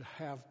means to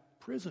have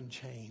prison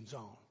chains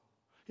on.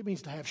 It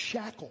means to have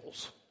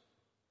shackles,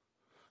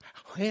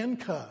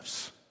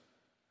 handcuffs.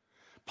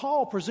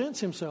 Paul presents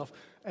himself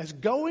as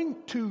going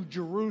to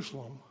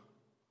Jerusalem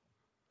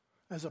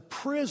as a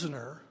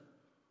prisoner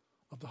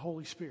of the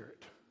Holy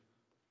Spirit.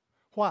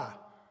 Why?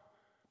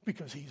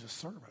 Because he's a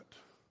servant.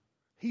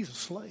 He's a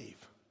slave.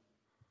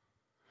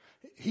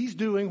 He's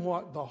doing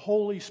what the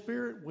Holy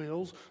Spirit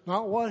wills,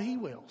 not what he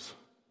wills.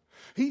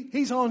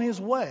 He's on his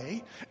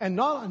way, and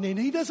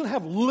he doesn't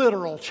have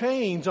literal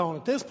chains on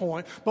at this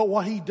point, but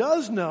what he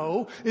does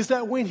know is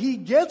that when he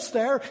gets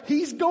there,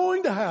 he's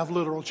going to have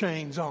literal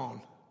chains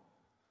on.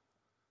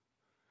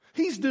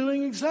 He's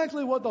doing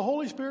exactly what the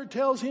Holy Spirit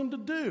tells him to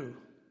do.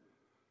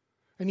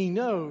 And he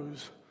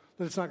knows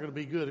that it's not going to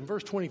be good. In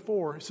verse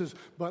 24, it says,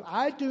 but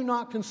I do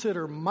not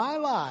consider my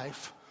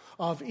life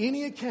of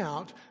any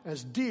account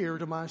as dear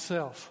to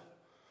myself.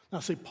 Now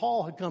see,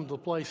 Paul had come to a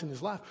place in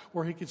his life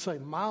where he could say,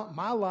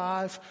 my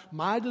life,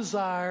 my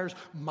desires,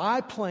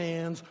 my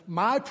plans,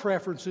 my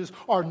preferences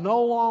are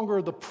no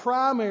longer the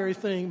primary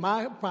thing,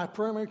 my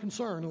primary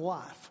concern in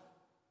life.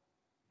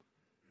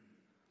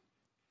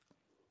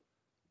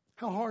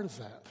 How hard is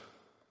that?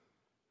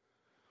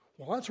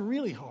 Well, that's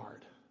really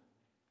hard.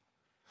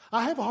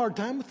 I have a hard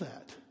time with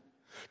that.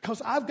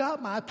 Because I've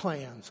got my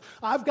plans.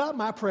 I've got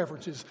my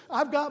preferences.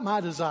 I've got my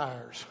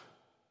desires.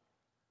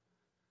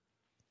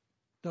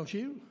 Don't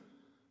you?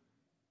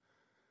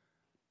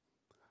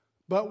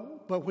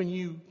 But when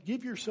you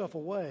give yourself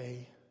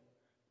away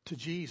to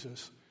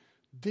Jesus,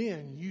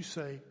 then you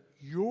say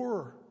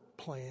your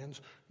plans,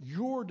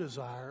 your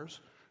desires,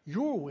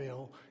 your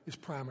will is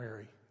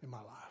primary in my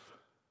life.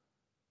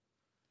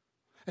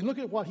 And look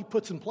at what he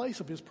puts in place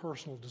of his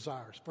personal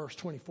desires. Verse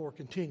 24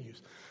 continues.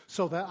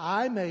 So that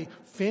I may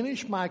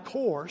finish my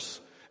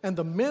course and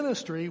the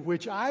ministry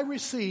which I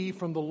received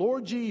from the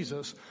Lord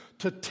Jesus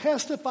to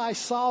testify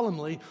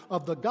solemnly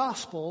of the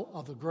gospel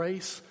of the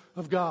grace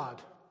of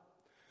God.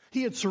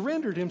 He had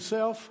surrendered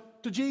himself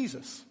to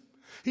Jesus.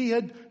 He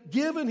had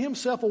given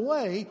himself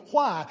away.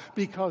 Why?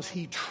 Because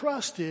he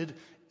trusted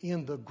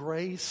in the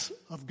grace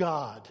of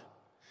God.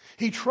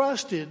 He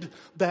trusted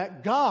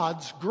that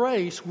God's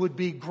grace would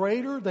be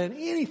greater than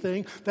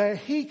anything that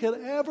he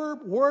could ever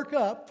work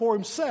up for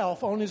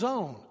himself on his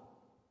own.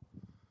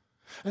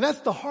 And that's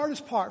the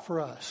hardest part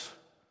for us,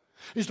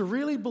 is to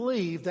really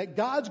believe that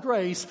God's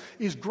grace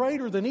is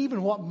greater than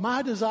even what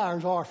my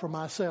desires are for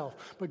myself.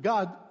 But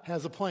God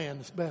has a plan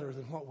that's better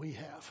than what we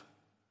have.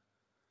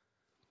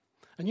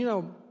 And you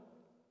know,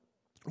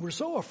 we're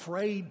so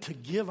afraid to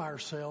give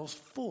ourselves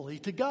fully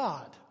to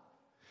God.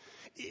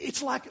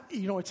 It's like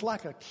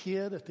a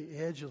kid at the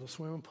edge of the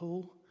swimming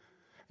pool,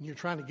 and you're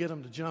trying to get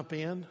them to jump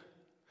in,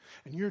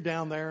 and you're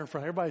down there in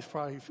front. Everybody's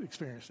probably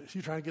experienced this.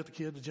 You're trying to get the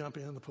kid to jump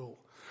in the pool.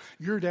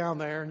 You're down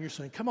there, and you're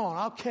saying, come on,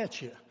 I'll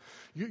catch you.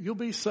 You'll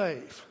be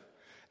safe.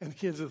 And the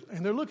kids,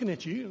 and they're looking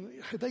at you.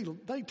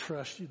 They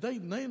trust you. They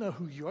know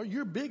who you are.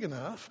 You're big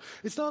enough.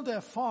 It's not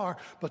that far,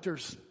 but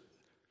there's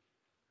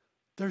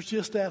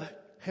just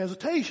that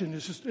hesitation.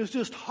 It's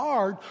just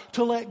hard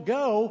to let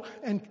go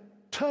and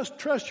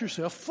trust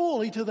yourself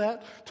fully to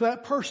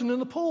that person in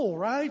the pool,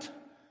 right?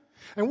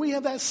 And we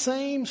have that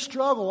same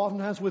struggle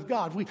oftentimes with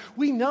God.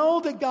 We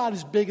know that God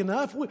is big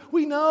enough.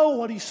 We know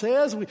what He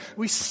says.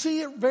 We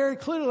see it very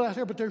clearly out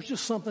there, but there's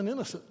just something in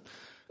us that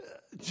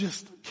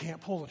just can't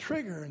pull the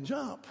trigger and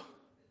jump.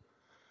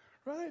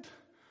 Right?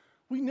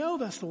 We know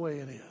that's the way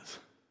it is.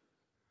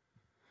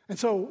 And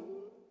so,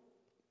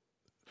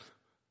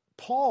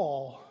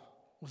 Paul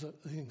was an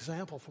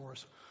example for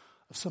us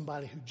of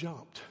somebody who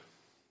jumped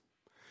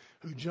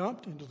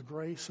into the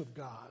grace of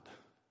God.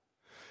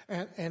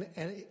 And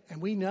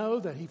we know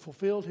that he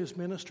fulfilled his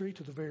ministry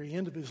to the very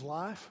end of his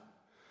life.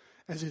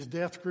 As his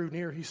death grew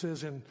near, he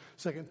says in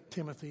 2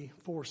 Timothy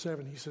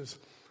 4:7, he says,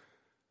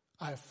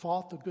 I have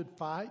fought the good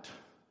fight.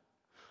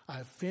 I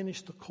have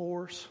finished the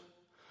course.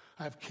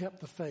 I have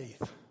kept the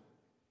faith.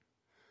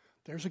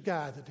 There's a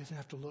guy that didn't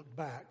have to look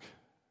back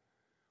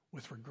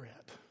with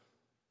regret.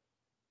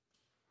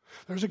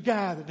 There's a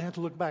guy that didn't have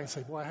to look back and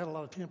say, boy, I had a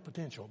lot of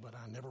potential, but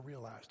I never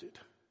realized it.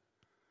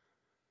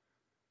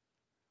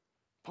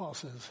 Paul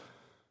says,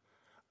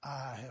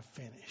 I have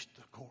finished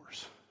the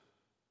course.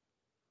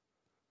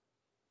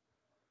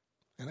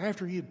 And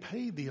after he had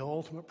paid the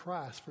ultimate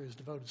price for his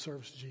devoted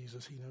service to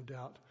Jesus, he no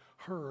doubt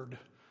heard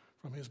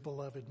from his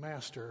beloved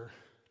master,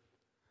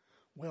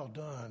 well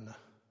done,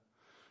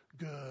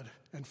 good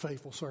and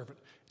faithful servant.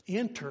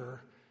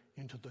 Enter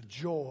into the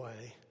joy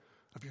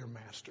of your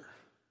master.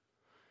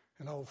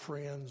 And oh,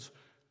 friends,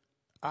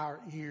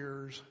 our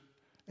ears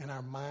and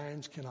our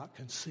minds cannot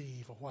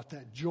conceive of what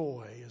that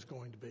joy is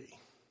going to be.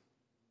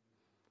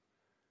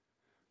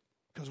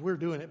 Because we're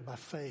doing it by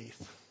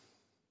faith.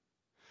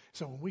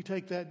 So when we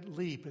take that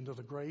leap into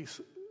the grace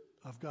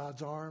of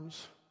God's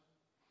arms,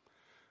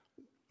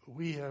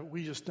 we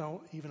just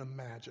don't even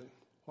imagine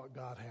what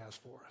God has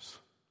for us.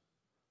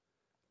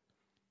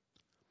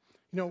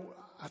 You know,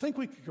 I think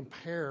we could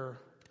compare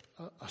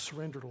a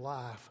surrendered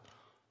life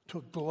to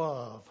a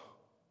glove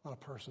on a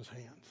person's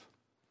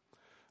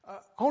hands.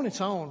 On its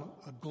own,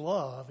 a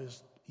glove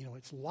is,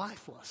 it's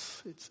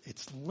lifeless.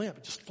 It's limp.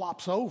 It just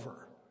flops over.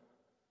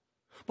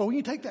 But when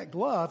you take that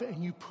glove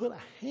and you put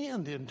a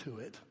hand into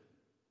it,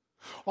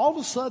 all of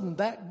a sudden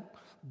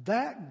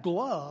that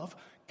glove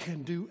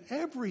can do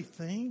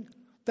everything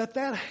that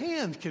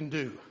hand can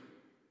do.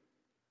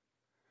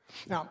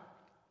 Now,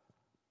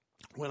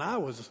 when I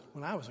was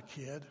a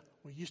kid,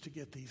 we used to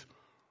get these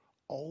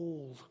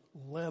old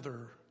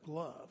leather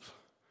gloves.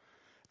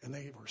 And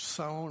they were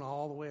sewn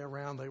all the way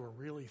around. They were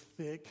really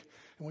thick.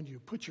 And when you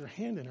put your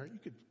hand in there, you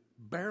could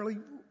barely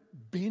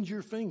bend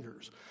your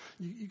fingers.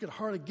 You could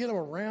hardly get them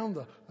around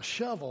a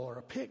shovel or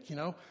a pick,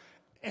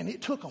 And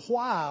it took a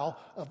while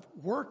of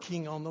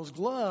working on those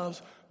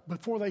gloves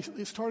before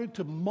it started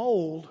to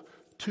mold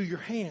to your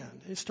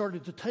hand. It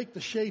started to take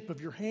the shape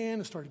of your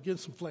hand. It started to get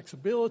some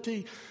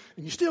flexibility.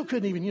 And you still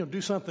couldn't even,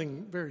 do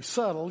something very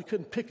subtle. You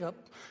couldn't pick up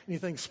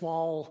anything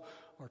small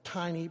or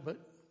tiny, but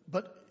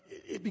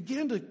it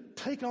began to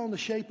take on the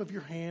shape of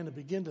your hand and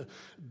begin to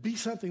be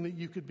something that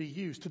you could be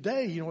used.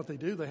 Today, you know what they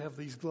do? They have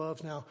these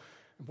gloves now.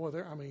 And boy,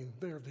 they're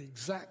the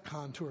exact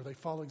contour. They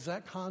follow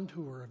exact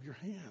contour of your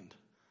hand.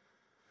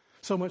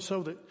 So much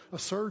so that a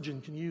surgeon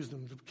can use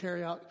them to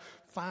carry out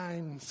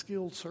fine,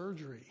 skilled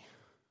surgery.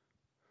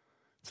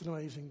 It's an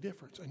amazing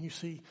difference. And you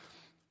see,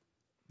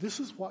 this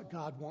is what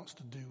God wants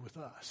to do with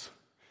us.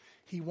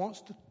 He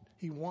wants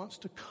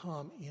to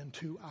come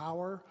into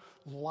our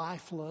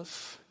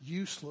lifeless,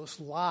 useless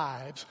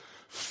lives,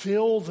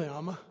 fill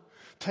them,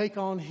 take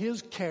on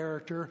His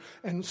character,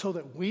 and so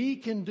that we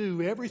can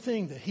do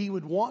everything that He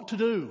would want to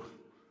do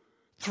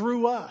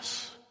through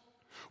us.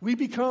 We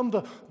become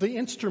the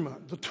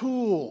instrument, the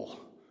tool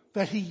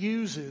that He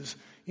uses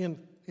in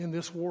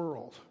this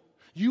world.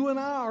 You and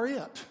I are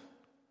it.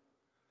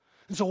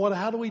 And so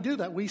how do we do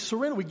that? We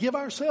surrender. We give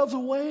ourselves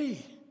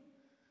away.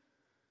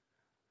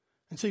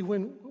 And see,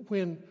 when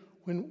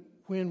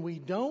we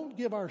don't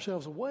give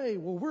ourselves away,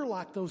 well, we're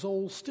like those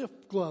old stiff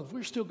gloves.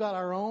 We've still got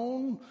our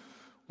own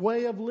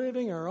way of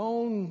living, our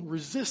own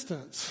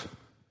resistance.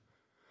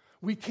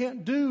 We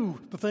can't do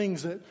the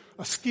things that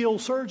a skilled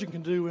surgeon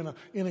can do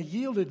in a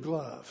yielded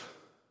glove.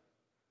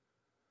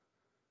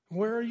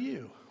 Where are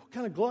you? What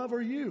kind of glove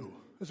are you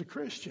as a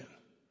Christian?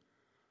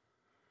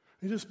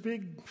 Are you this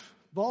big,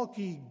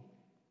 bulky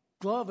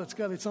glove that's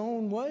got its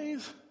own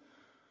ways?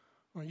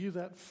 Or are you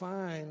that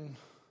fine,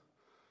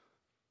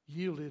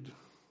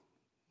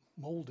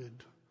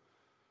 molded,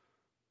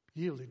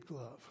 yielded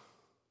glove?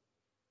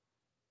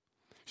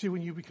 See,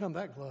 when you become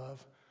that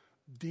glove,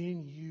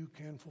 then you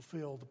can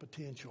fulfill the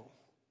potential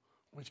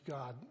which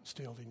God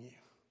instilled in you.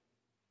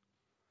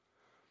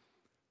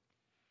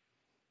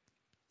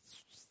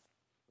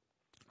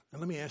 Now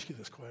let me ask you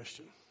this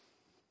question.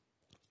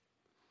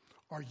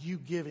 Are you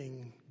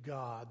giving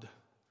God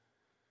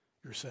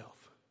yourself?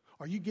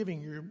 Are you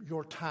giving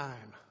your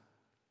time?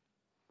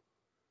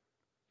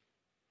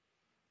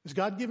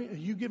 Are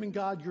you giving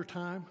God your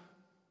time?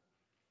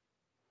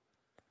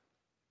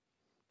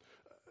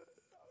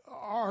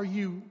 Are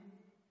you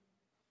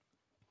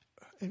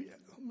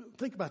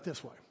think about it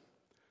this way.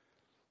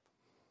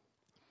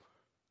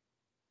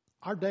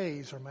 Our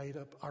lives are made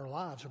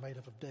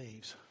up of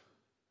days.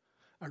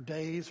 Our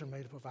days are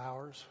made up of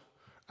hours.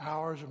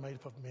 Hours are made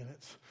up of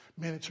minutes.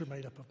 Minutes are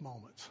made up of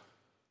moments.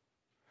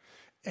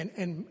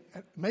 And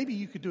maybe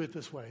you could do it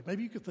this way.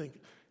 Maybe you could think,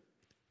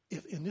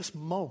 if in this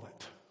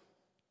moment,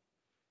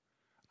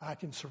 I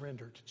can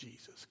surrender to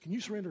Jesus. Can you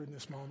surrender in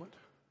this moment?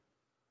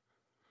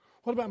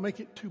 What about make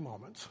it 2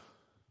 moments?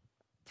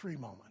 3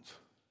 moments?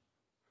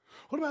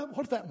 What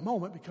if that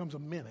moment becomes a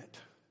minute?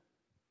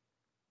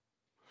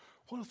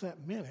 What if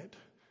that minute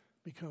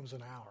becomes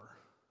an hour?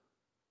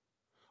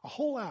 A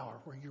whole hour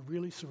where you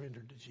really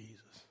surrendered to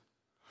Jesus.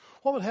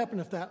 What would happen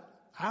if that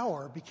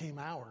hour became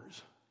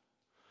hours?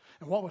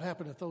 And what would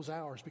happen if those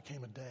hours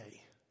became a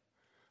day?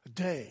 A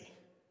day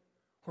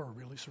where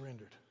we really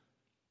surrendered.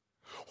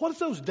 What if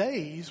those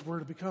days were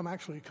to become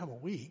a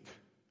week?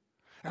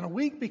 And a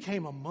week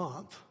became a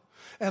month.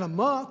 And a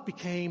month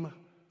became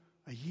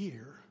a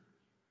year.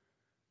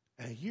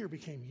 And a year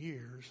became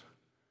years.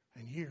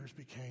 And years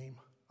became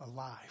a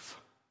life.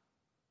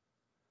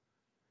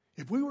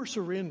 If we were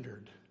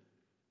surrendered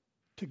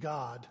to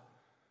God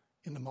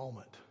in the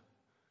moment,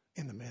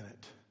 in the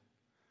minute,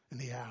 in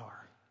the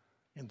hour,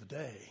 in the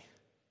day,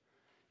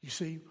 you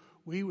see,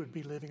 we would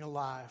be living a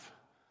life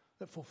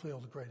that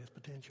fulfilled the greatest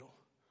potential.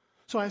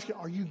 So I ask you,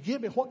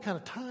 what kind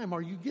of time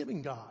are you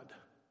giving God?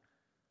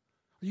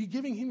 Are you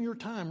giving Him your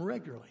time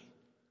regularly?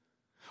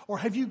 Or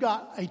have you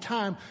got a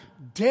time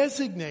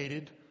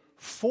designated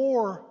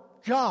for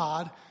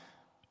God,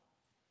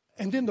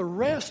 and then the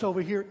rest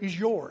over here is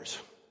yours?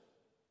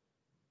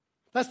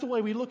 That's the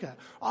way we look at it.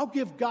 I'll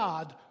give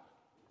God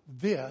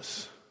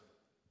this,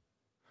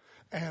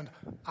 and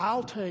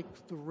I'll take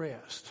the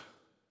rest.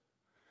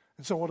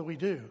 And so what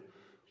do?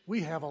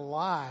 We have a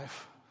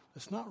life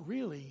that's not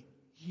really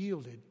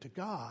yielded to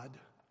God.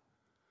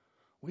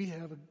 We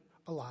have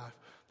a life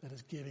that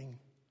is giving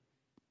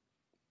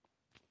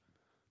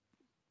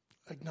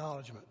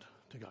acknowledgement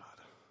to God.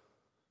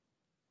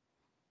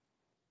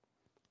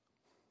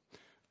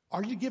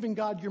 Are you giving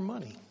God your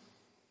money?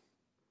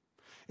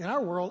 In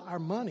our world, our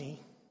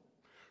money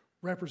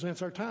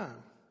represents our time,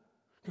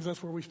 because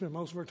that's where we spend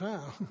most of our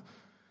time,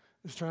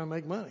 is trying to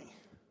make money.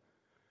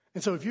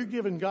 And so if you're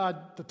giving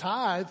God the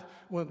tithe,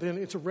 well, then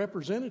it's a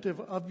representative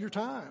of your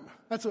time.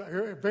 That's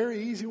a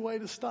very easy way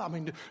to stop. I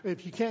mean,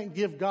 if you can't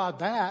give God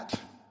that,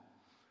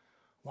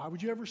 why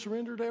would you ever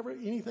surrender to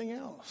anything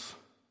else?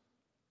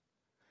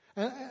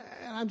 And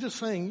I'm just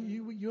saying,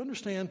 you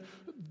understand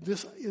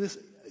this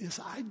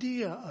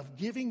idea of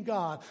giving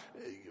God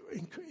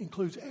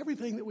includes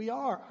everything that we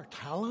are: our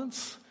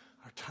talents,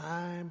 our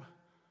time,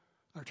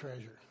 our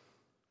treasure.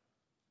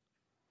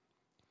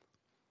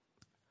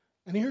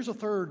 And here's a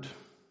third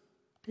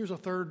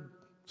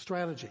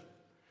strategy.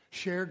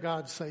 Share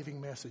God's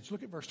saving message.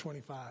 Look at verse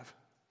 25.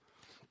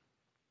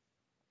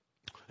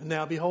 And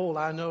now behold,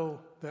 I know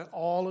that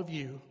all of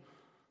you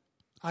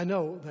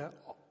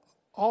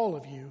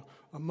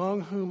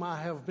among whom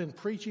I have been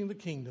preaching the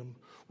kingdom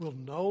will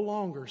no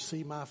longer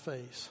see my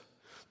face.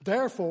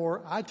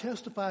 Therefore, I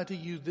testify to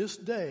you this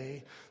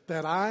day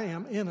that I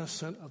am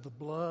innocent of the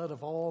blood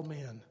of all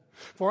men.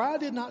 For I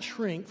did not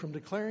shrink from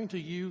declaring to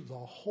you the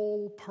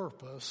whole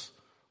purpose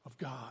of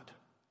God.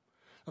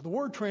 Now, the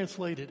word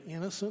translated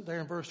innocent there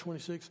in verse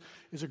 26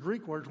 is a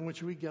Greek word from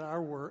which we get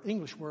our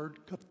English word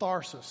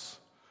catharsis.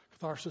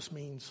 Catharsis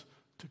means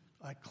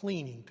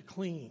cleaning, to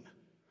clean.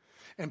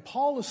 And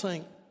Paul is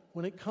saying,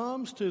 when it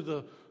comes to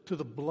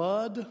the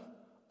blood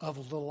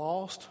of the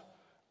lost,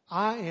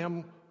 I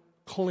am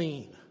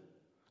clean.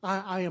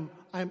 I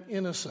am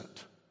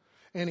innocent.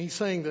 And he's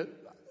saying that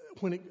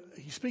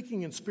he's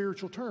speaking in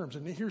spiritual terms.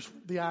 And here's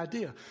the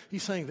idea.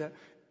 He's saying that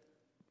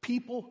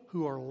people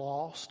who are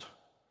lost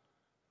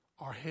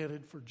are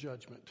headed for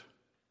judgment.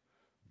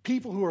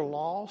 People who are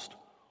lost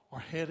are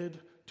headed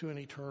to an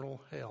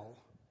eternal hell.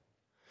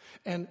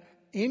 And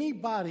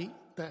anybody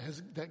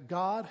that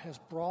God has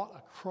brought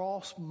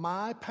across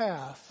my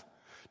path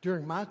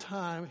during my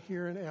time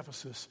here in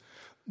Ephesus,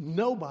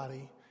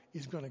 nobody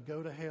is going to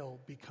go to hell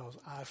because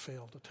I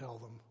failed to tell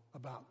them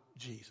about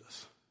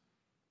Jesus.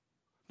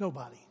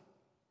 Nobody.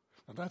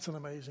 Now that's an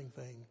amazing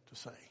thing to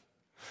say.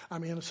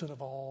 I'm innocent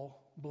of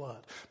all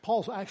blood.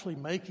 Paul's actually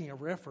making a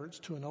reference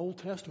to an Old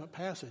Testament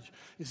passage,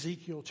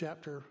 Ezekiel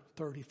chapter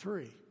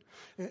 33.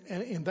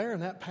 And there in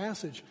that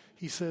passage,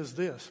 he says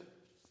this.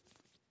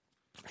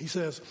 He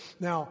says,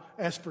 now,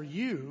 as for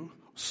you,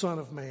 son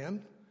of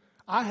man,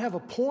 I have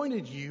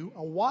appointed you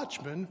a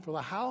watchman for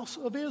the house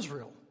of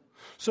Israel,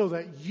 so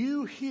that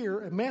you hear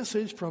a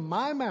message from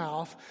my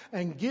mouth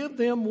and give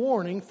them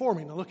warning for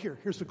me. Now look here.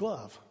 Here's the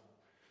glove.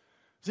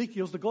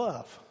 Ezekiel's the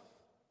glove.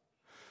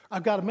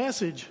 I've got a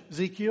message,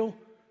 Ezekiel.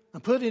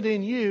 I'm putting it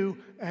in you,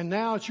 and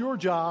now it's your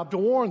job to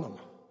warn them.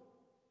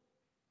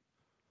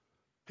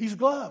 He's the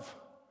glove.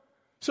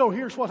 So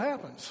here's what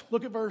happens.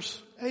 Look at verse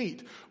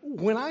 8.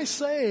 When I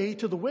say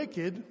to the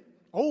wicked,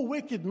 O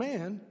wicked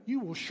man,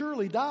 you will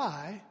surely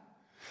die,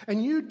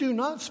 And you do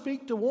not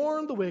speak to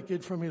warn the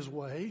wicked from his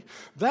way.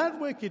 That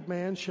wicked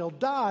man shall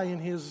die in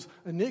his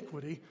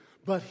iniquity,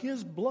 but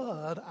his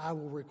blood I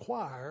will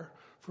require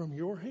from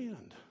your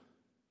hand.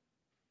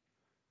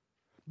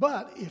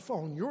 But if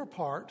on your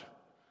part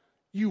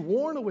you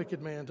warn a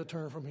wicked man to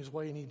turn from his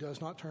way, and he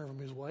does not turn from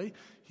his way,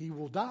 he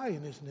will die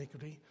in his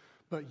iniquity,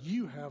 but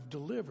you have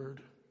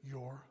delivered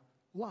your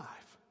life.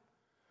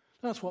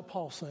 That's what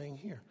Paul's saying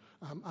here.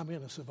 I'm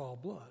innocent of all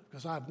blood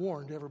because I've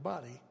warned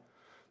everybody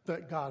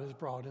that God has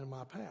brought into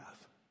my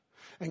path.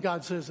 And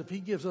God says if he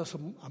gives us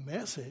a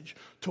message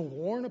to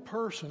warn a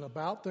person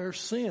about their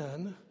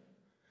sin,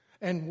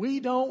 and we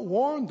don't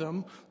warn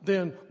them,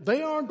 then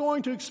they aren't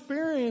going to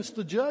experience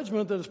the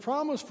judgment that is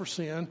promised for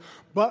sin,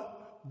 but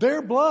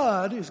their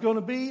blood is going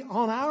to be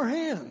on our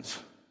hands.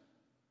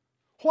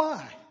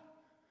 Why?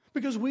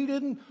 Because we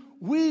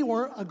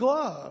weren't a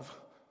glove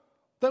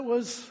that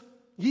was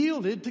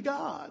yielded to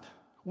God.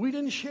 We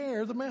didn't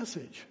share the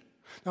message.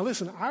 Now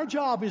listen, our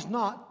job is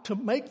not to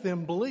make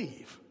them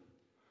believe.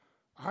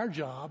 Our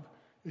job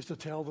is to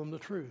tell them the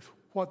truth.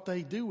 What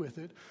they do with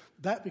it,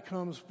 that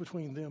becomes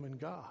between them and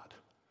God.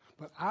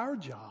 But our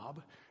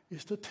job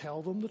is to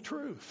tell them the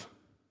truth.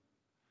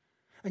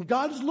 And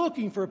God is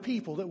looking for a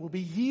people that will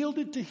be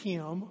yielded to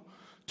him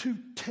to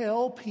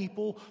tell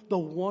people the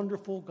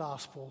wonderful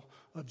gospel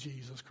of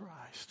Jesus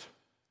Christ.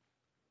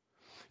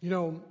 You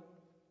know,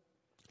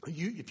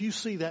 if you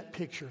see that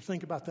picture,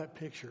 think about that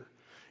picture.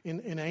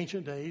 In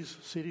ancient days,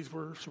 cities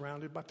were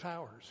surrounded by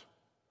towers.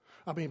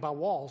 By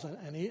walls.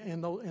 And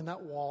in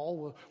that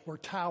wall were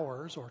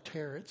towers or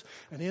turrets.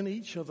 And in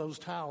each of those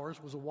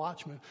towers was a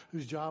watchman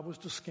whose job was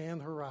to scan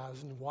the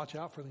horizon and watch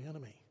out for the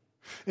enemy.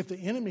 If the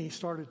enemy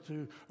started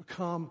to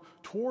come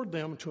toward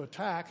them to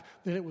attack,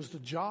 then it was the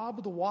job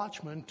of the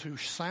watchman to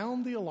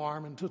sound the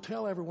alarm and to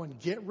tell everyone,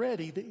 get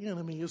ready, the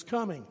enemy is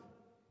coming.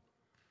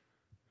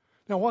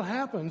 Now what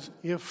happens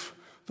if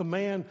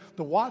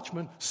the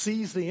watchman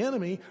sees the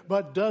enemy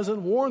but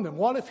doesn't warn them?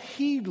 What if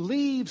he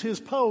leaves his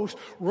post,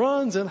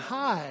 runs and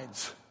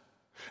hides?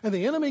 And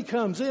the enemy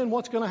comes in,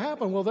 what's going to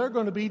happen? Well, they're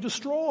going to be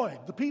destroyed,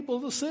 the people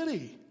of the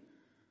city.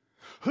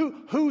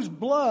 Whose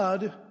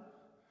blood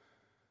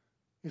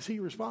is he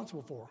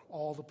responsible for?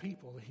 All the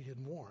people that he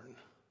didn't warn.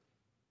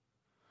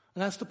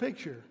 And that's the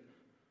picture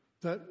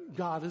that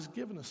God has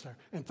given us there.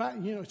 In fact,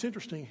 it's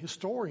interesting.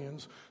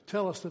 Historians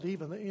tell us that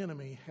even the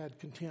enemy had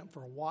contempt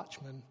for a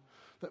watchman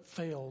that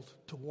failed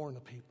to warn the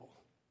people.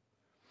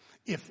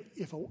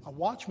 If a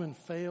watchman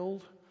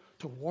failed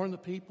to warn the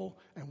people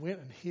and went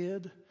and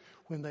hid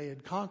when they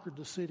had conquered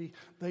the city,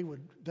 they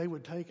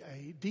would take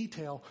a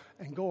detail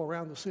and go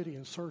around the city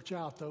and search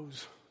out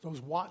those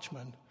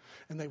watchmen,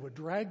 and they would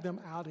drag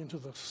them out into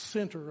the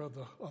center of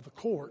the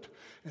court,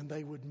 and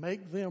they would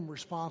make them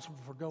responsible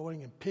for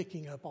going and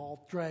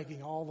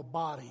dragging all the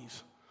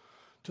bodies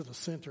to the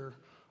center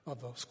of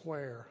the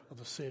square of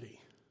the city,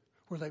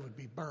 where they would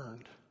be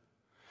burned.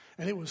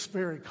 And it was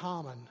very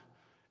common,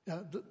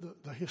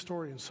 the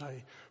historians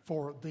say,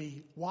 for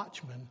the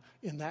watchman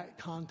in that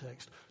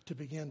context to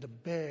begin to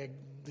beg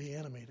the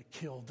enemy to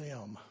kill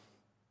them,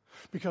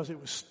 because it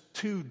was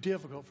too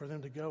difficult for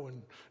them to go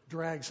and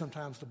drag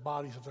sometimes the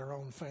bodies of their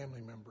own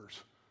family members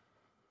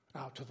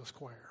out to the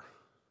square.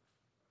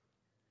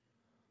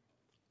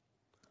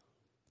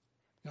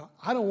 Now,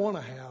 I don't want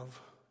to have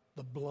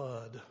the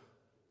blood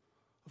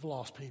of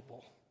lost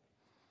people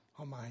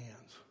on my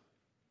hands.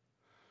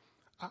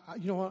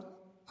 You know what?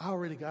 I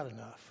already got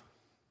enough.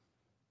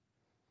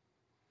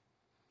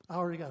 I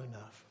already got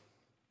enough.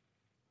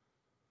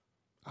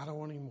 I don't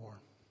want any more.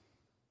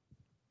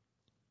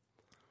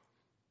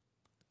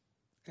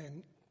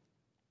 And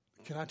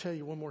can I tell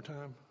you one more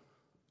time?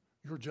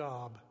 Your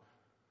job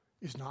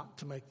is not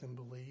to make them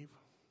believe.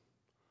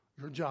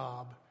 Your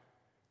job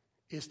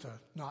is to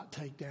not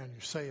take down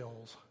your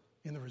sails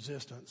in the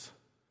resistance,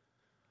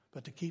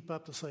 but to keep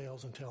up the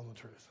sails and tell them the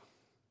truth.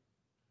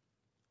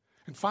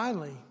 And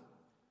finally,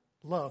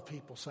 love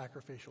people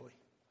sacrificially.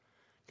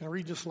 Can I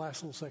read this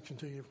last little section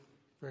to you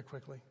very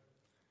quickly?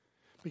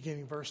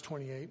 Beginning verse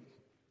 28.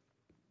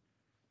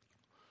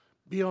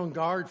 Be on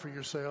guard for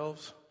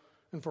yourselves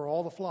and for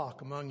all the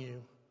flock among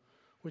you,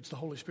 which the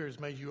Holy Spirit has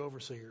made you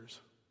overseers,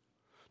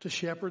 to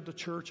shepherd the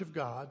church of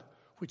God,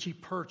 which he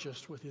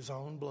purchased with his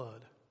own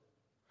blood.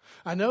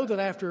 I know that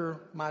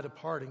after my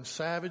departing,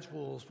 savage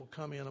wolves will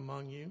come in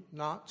among you,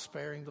 not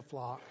sparing the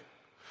flock.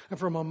 And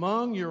from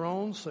among your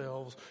own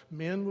selves,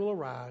 men will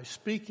arise,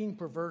 speaking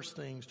perverse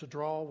things to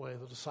draw away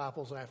the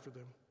disciples after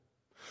them.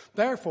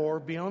 Therefore,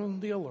 be on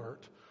the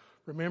alert,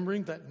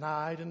 remembering that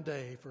night and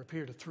day for a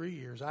period of 3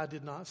 years I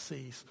did not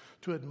cease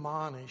to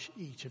admonish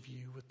each of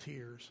you with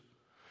tears.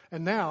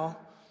 And now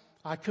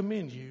I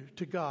commend you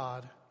to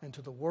God and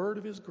to the word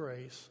of his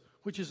grace,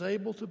 which is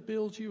able to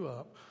build you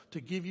up,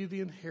 to give you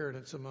the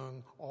inheritance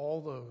among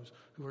all those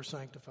who are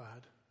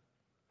sanctified.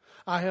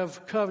 I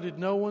have coveted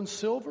no one's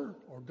silver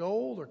or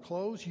gold or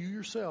clothes. You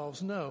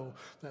yourselves know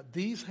that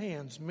these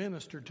hands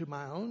ministered to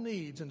my own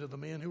needs and to the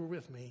men who were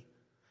with me.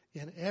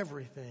 In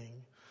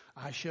everything,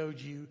 I showed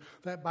you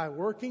that by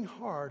working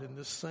hard in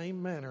this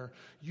same manner,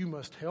 you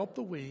must help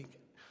the weak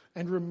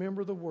and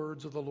remember the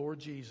words of the Lord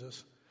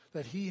Jesus,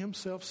 that he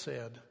himself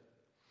said,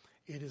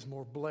 it is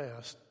more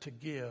blessed to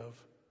give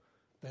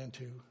than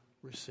to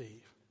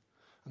receive.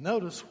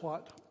 Notice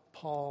what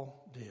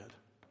Paul did.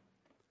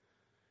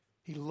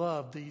 He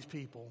loved these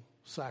people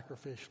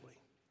sacrificially.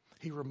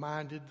 He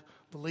reminded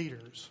the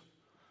leaders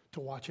to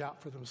watch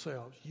out for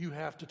themselves. You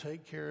have to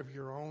take care of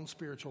your own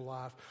spiritual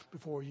life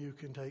before you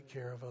can take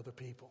care of other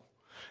people.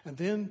 And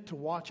then to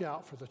watch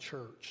out for the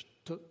church,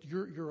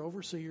 your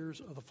overseers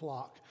of the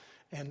flock.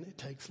 And it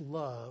takes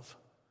love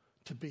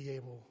to be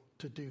able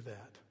to do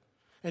that.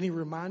 And he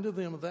reminded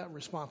them of that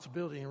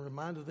responsibility and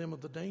reminded them of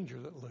the danger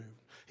that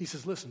loomed. He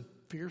says, listen,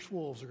 fierce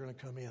wolves are going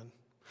to come in.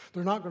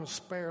 They're not going to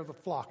spare the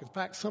flock. In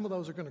fact, some of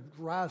those are going to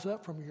rise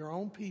up from your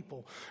own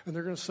people, and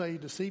they're going to say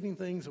deceiving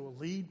things that will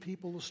lead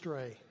people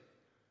astray.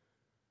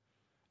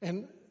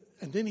 And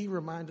then he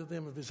reminded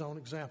them of his own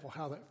example,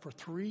 how that for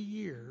 3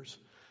 years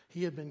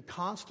he had been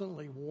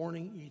constantly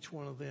warning each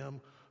one of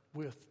them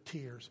with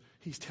tears.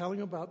 He's telling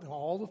them about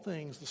all the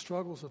things, the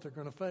struggles that they're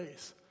going to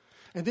face.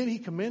 And then he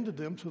commended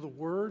them to the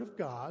Word of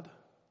God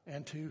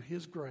and to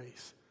His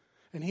grace.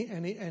 And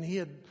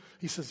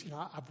he says,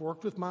 I've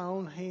worked with my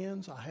own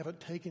hands. I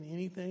haven't taken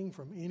anything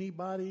from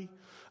anybody.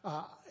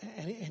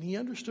 And he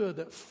understood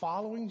that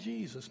following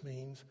Jesus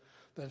means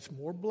that it's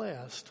more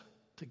blessed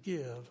to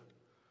give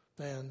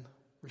than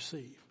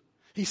receive.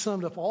 He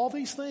summed up all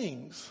these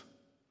things,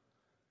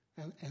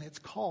 and it's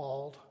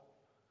called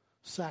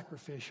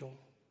sacrificial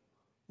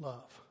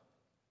love.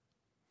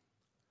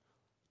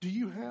 Do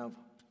you have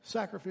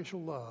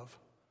sacrificial love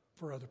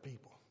for other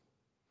people?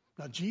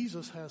 Now,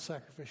 Jesus has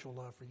sacrificial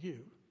love for you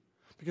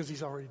because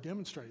he's already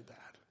demonstrated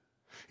that.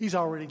 He's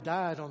already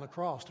died on the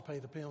cross to pay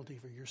the penalty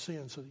for your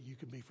sins so that you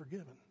can be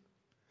forgiven.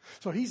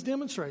 So he's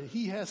demonstrated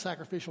he has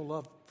sacrificial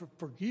love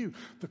for you.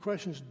 The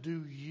question is,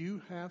 do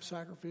you have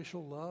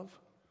sacrificial love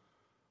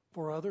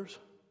for others?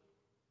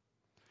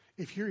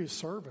 If you're his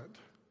servant,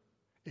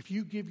 if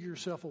you give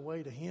yourself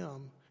away to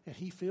him and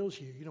he fills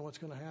you, you know what's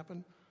going to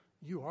happen?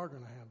 You are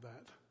going to have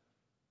that.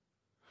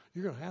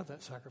 You're going to have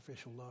that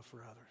sacrificial love for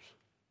others.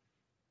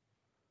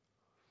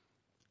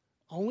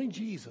 Only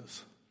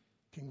Jesus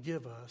can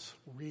give us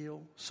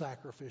real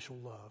sacrificial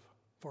love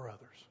for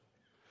others.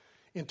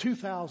 In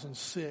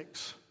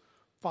 2006,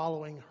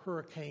 following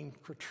Hurricane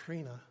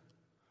Katrina,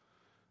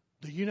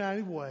 the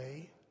United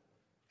Way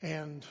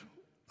and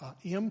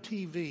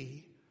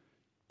MTV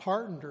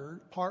partnered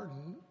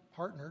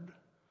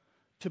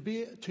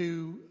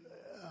to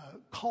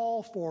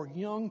call for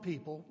young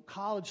people,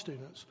 college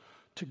students,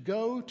 to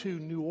go to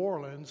New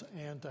Orleans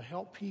and to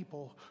help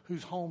people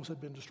whose homes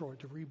had been destroyed,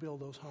 to rebuild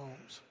those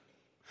homes.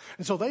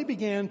 And so they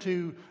began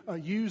to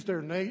use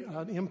their,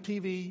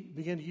 MTV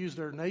began to use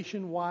their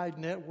nationwide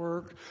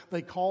network.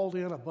 They called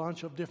in a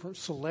bunch of different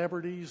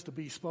celebrities to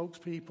be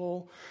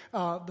spokespeople.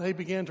 They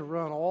began to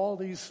run all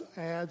these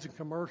ads and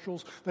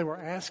commercials. They were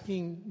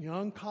asking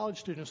young college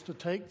students to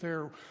take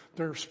their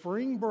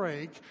spring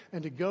break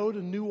and to go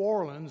to New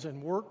Orleans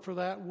and work for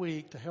that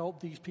week to help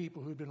these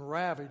people who'd been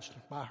ravaged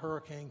by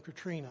Hurricane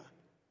Katrina.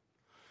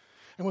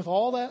 And with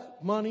all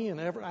that money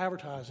and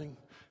advertising,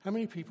 how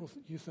many people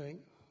do you think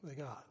they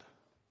got?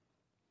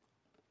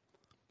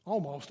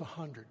 Almost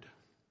 100.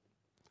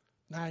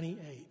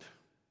 98.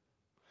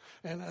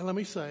 And let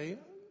me say,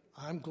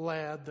 I'm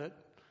glad that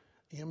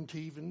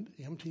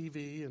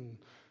MTV and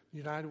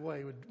United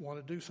Way would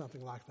want to do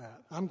something like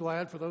that. I'm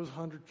glad for those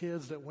 100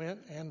 kids that went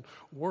and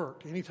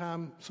worked.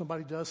 Anytime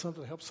somebody does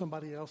something to help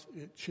somebody else,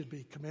 it should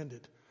be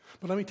commended.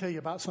 But let me tell you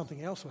about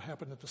something else that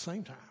happened at the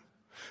same time.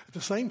 At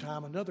the same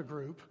time, another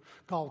group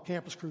called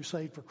Campus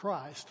Crusade for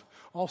Christ,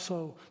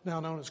 also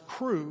now known as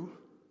Cru,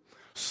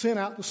 sent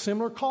out the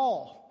similar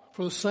call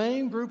for the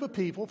same group of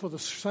people for the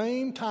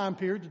same time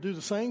period to do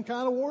the same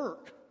kind of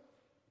work.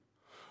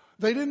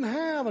 They didn't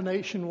have a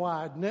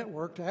nationwide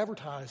network to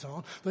advertise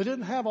on. They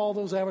didn't have all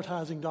those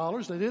advertising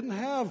dollars. They didn't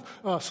have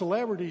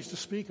celebrities to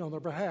speak on their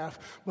behalf,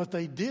 but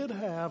they did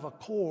have a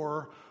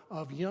core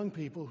of young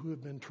people who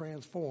had been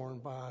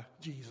transformed by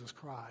Jesus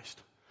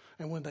Christ.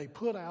 And when they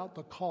put out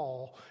the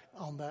call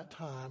on that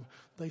time,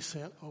 they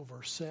sent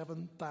over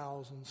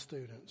 7,000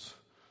 students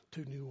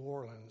to New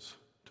Orleans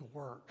to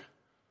work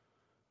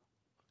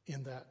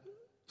in that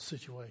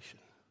situation.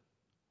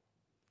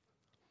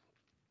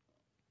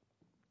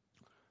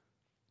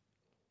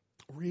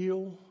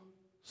 Real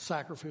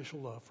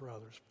sacrificial love for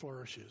others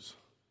flourishes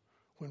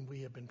when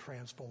we have been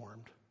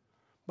transformed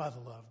by the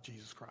love of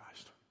Jesus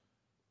Christ.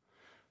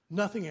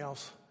 Nothing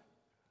else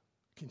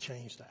can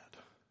change that.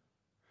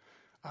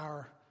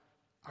 Our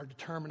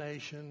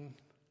determination,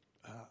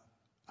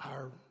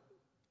 our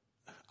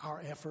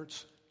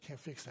efforts can't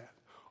fix that.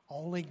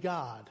 Only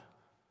God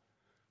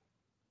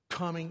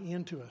coming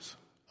into us,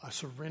 a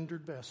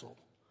surrendered vessel,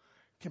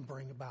 can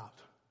bring about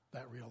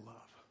that real love.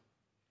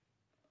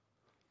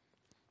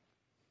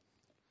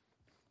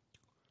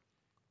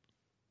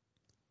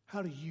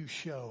 How do you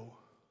show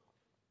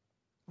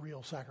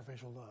real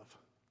sacrificial love?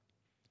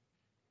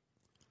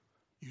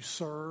 You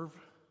serve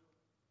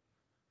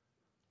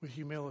with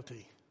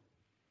humility.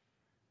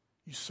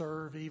 You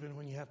serve even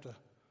when you have to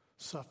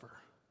suffer.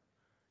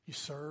 You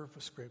serve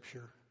with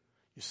Scripture.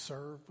 You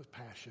serve with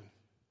passion.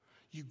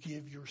 You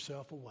give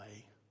yourself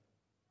away.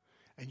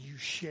 And you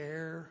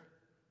share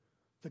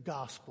the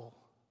gospel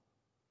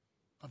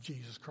of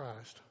Jesus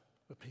Christ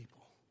with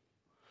people.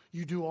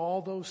 You do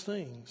all those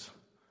things.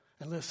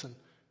 And listen,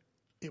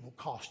 it will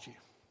cost you.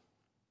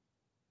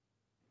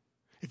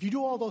 If you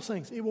do all those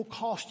things, it will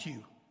cost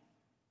you.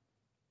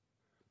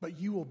 But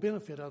you will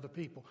benefit other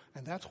people.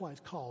 And that's why it's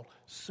called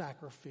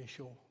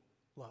sacrificial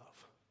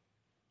love.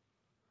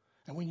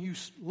 And when you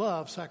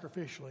love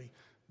sacrificially,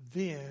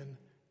 then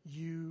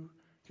you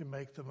can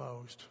make the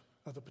most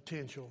of the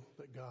potential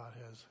that God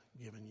has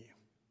given you.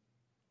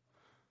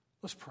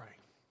 Let's pray.